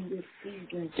in this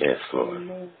season. Yes, Lord.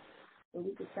 Amen. So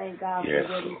we can thank God yes,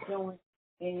 for what he's doing.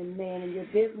 Amen. In your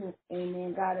business,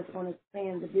 amen. God is going to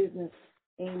expand the business,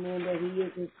 amen, that he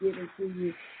is giving to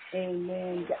you.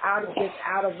 Amen.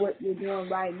 Out of what you're doing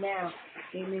right now.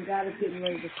 Amen. God is getting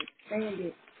ready to expand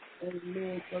it.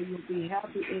 Amen. So you'll have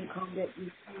the income that you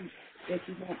see, that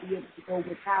you won't be able to go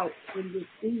without in this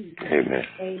season. Amen.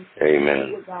 Amen.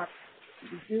 Amen. What God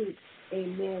will do.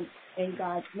 Amen. In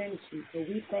God's ministry. So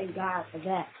we thank God for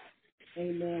that.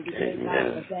 Amen. We thank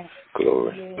God for that.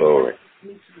 Glory. Amen. Glory.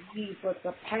 But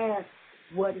surpass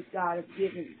what God has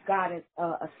given, God has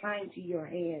assigned to your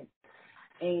hands.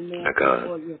 Amen.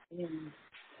 For your family.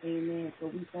 Amen. So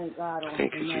we thank God on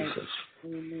thank tonight. You, Jesus.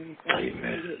 Amen.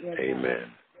 Amen.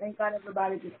 Amen. Thank God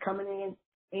everybody just coming in.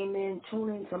 Amen.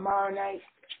 Tune in tomorrow night.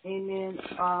 Amen.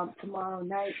 Tomorrow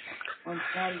night on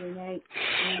Saturday night.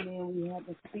 Amen. We have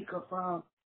a speaker from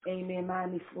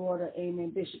Miami, Florida.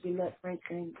 Amen. Bishop Elect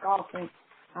Franklin Golfing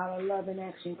out of Love and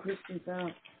Action Christian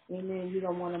Firm. Amen. You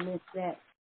don't want to miss that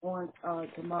on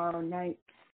tomorrow night.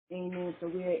 Amen.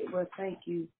 So we'll thank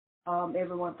you,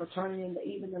 everyone, for turning in,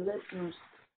 even the listeners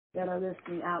that are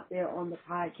listening out there on the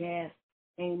podcast.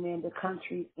 Amen. The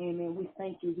country. Amen. We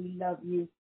thank you. We love you.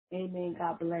 Amen.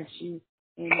 God bless you.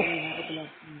 Amen. Have a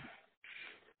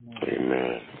blessing.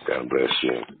 Amen. God bless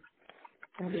you.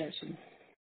 God bless you.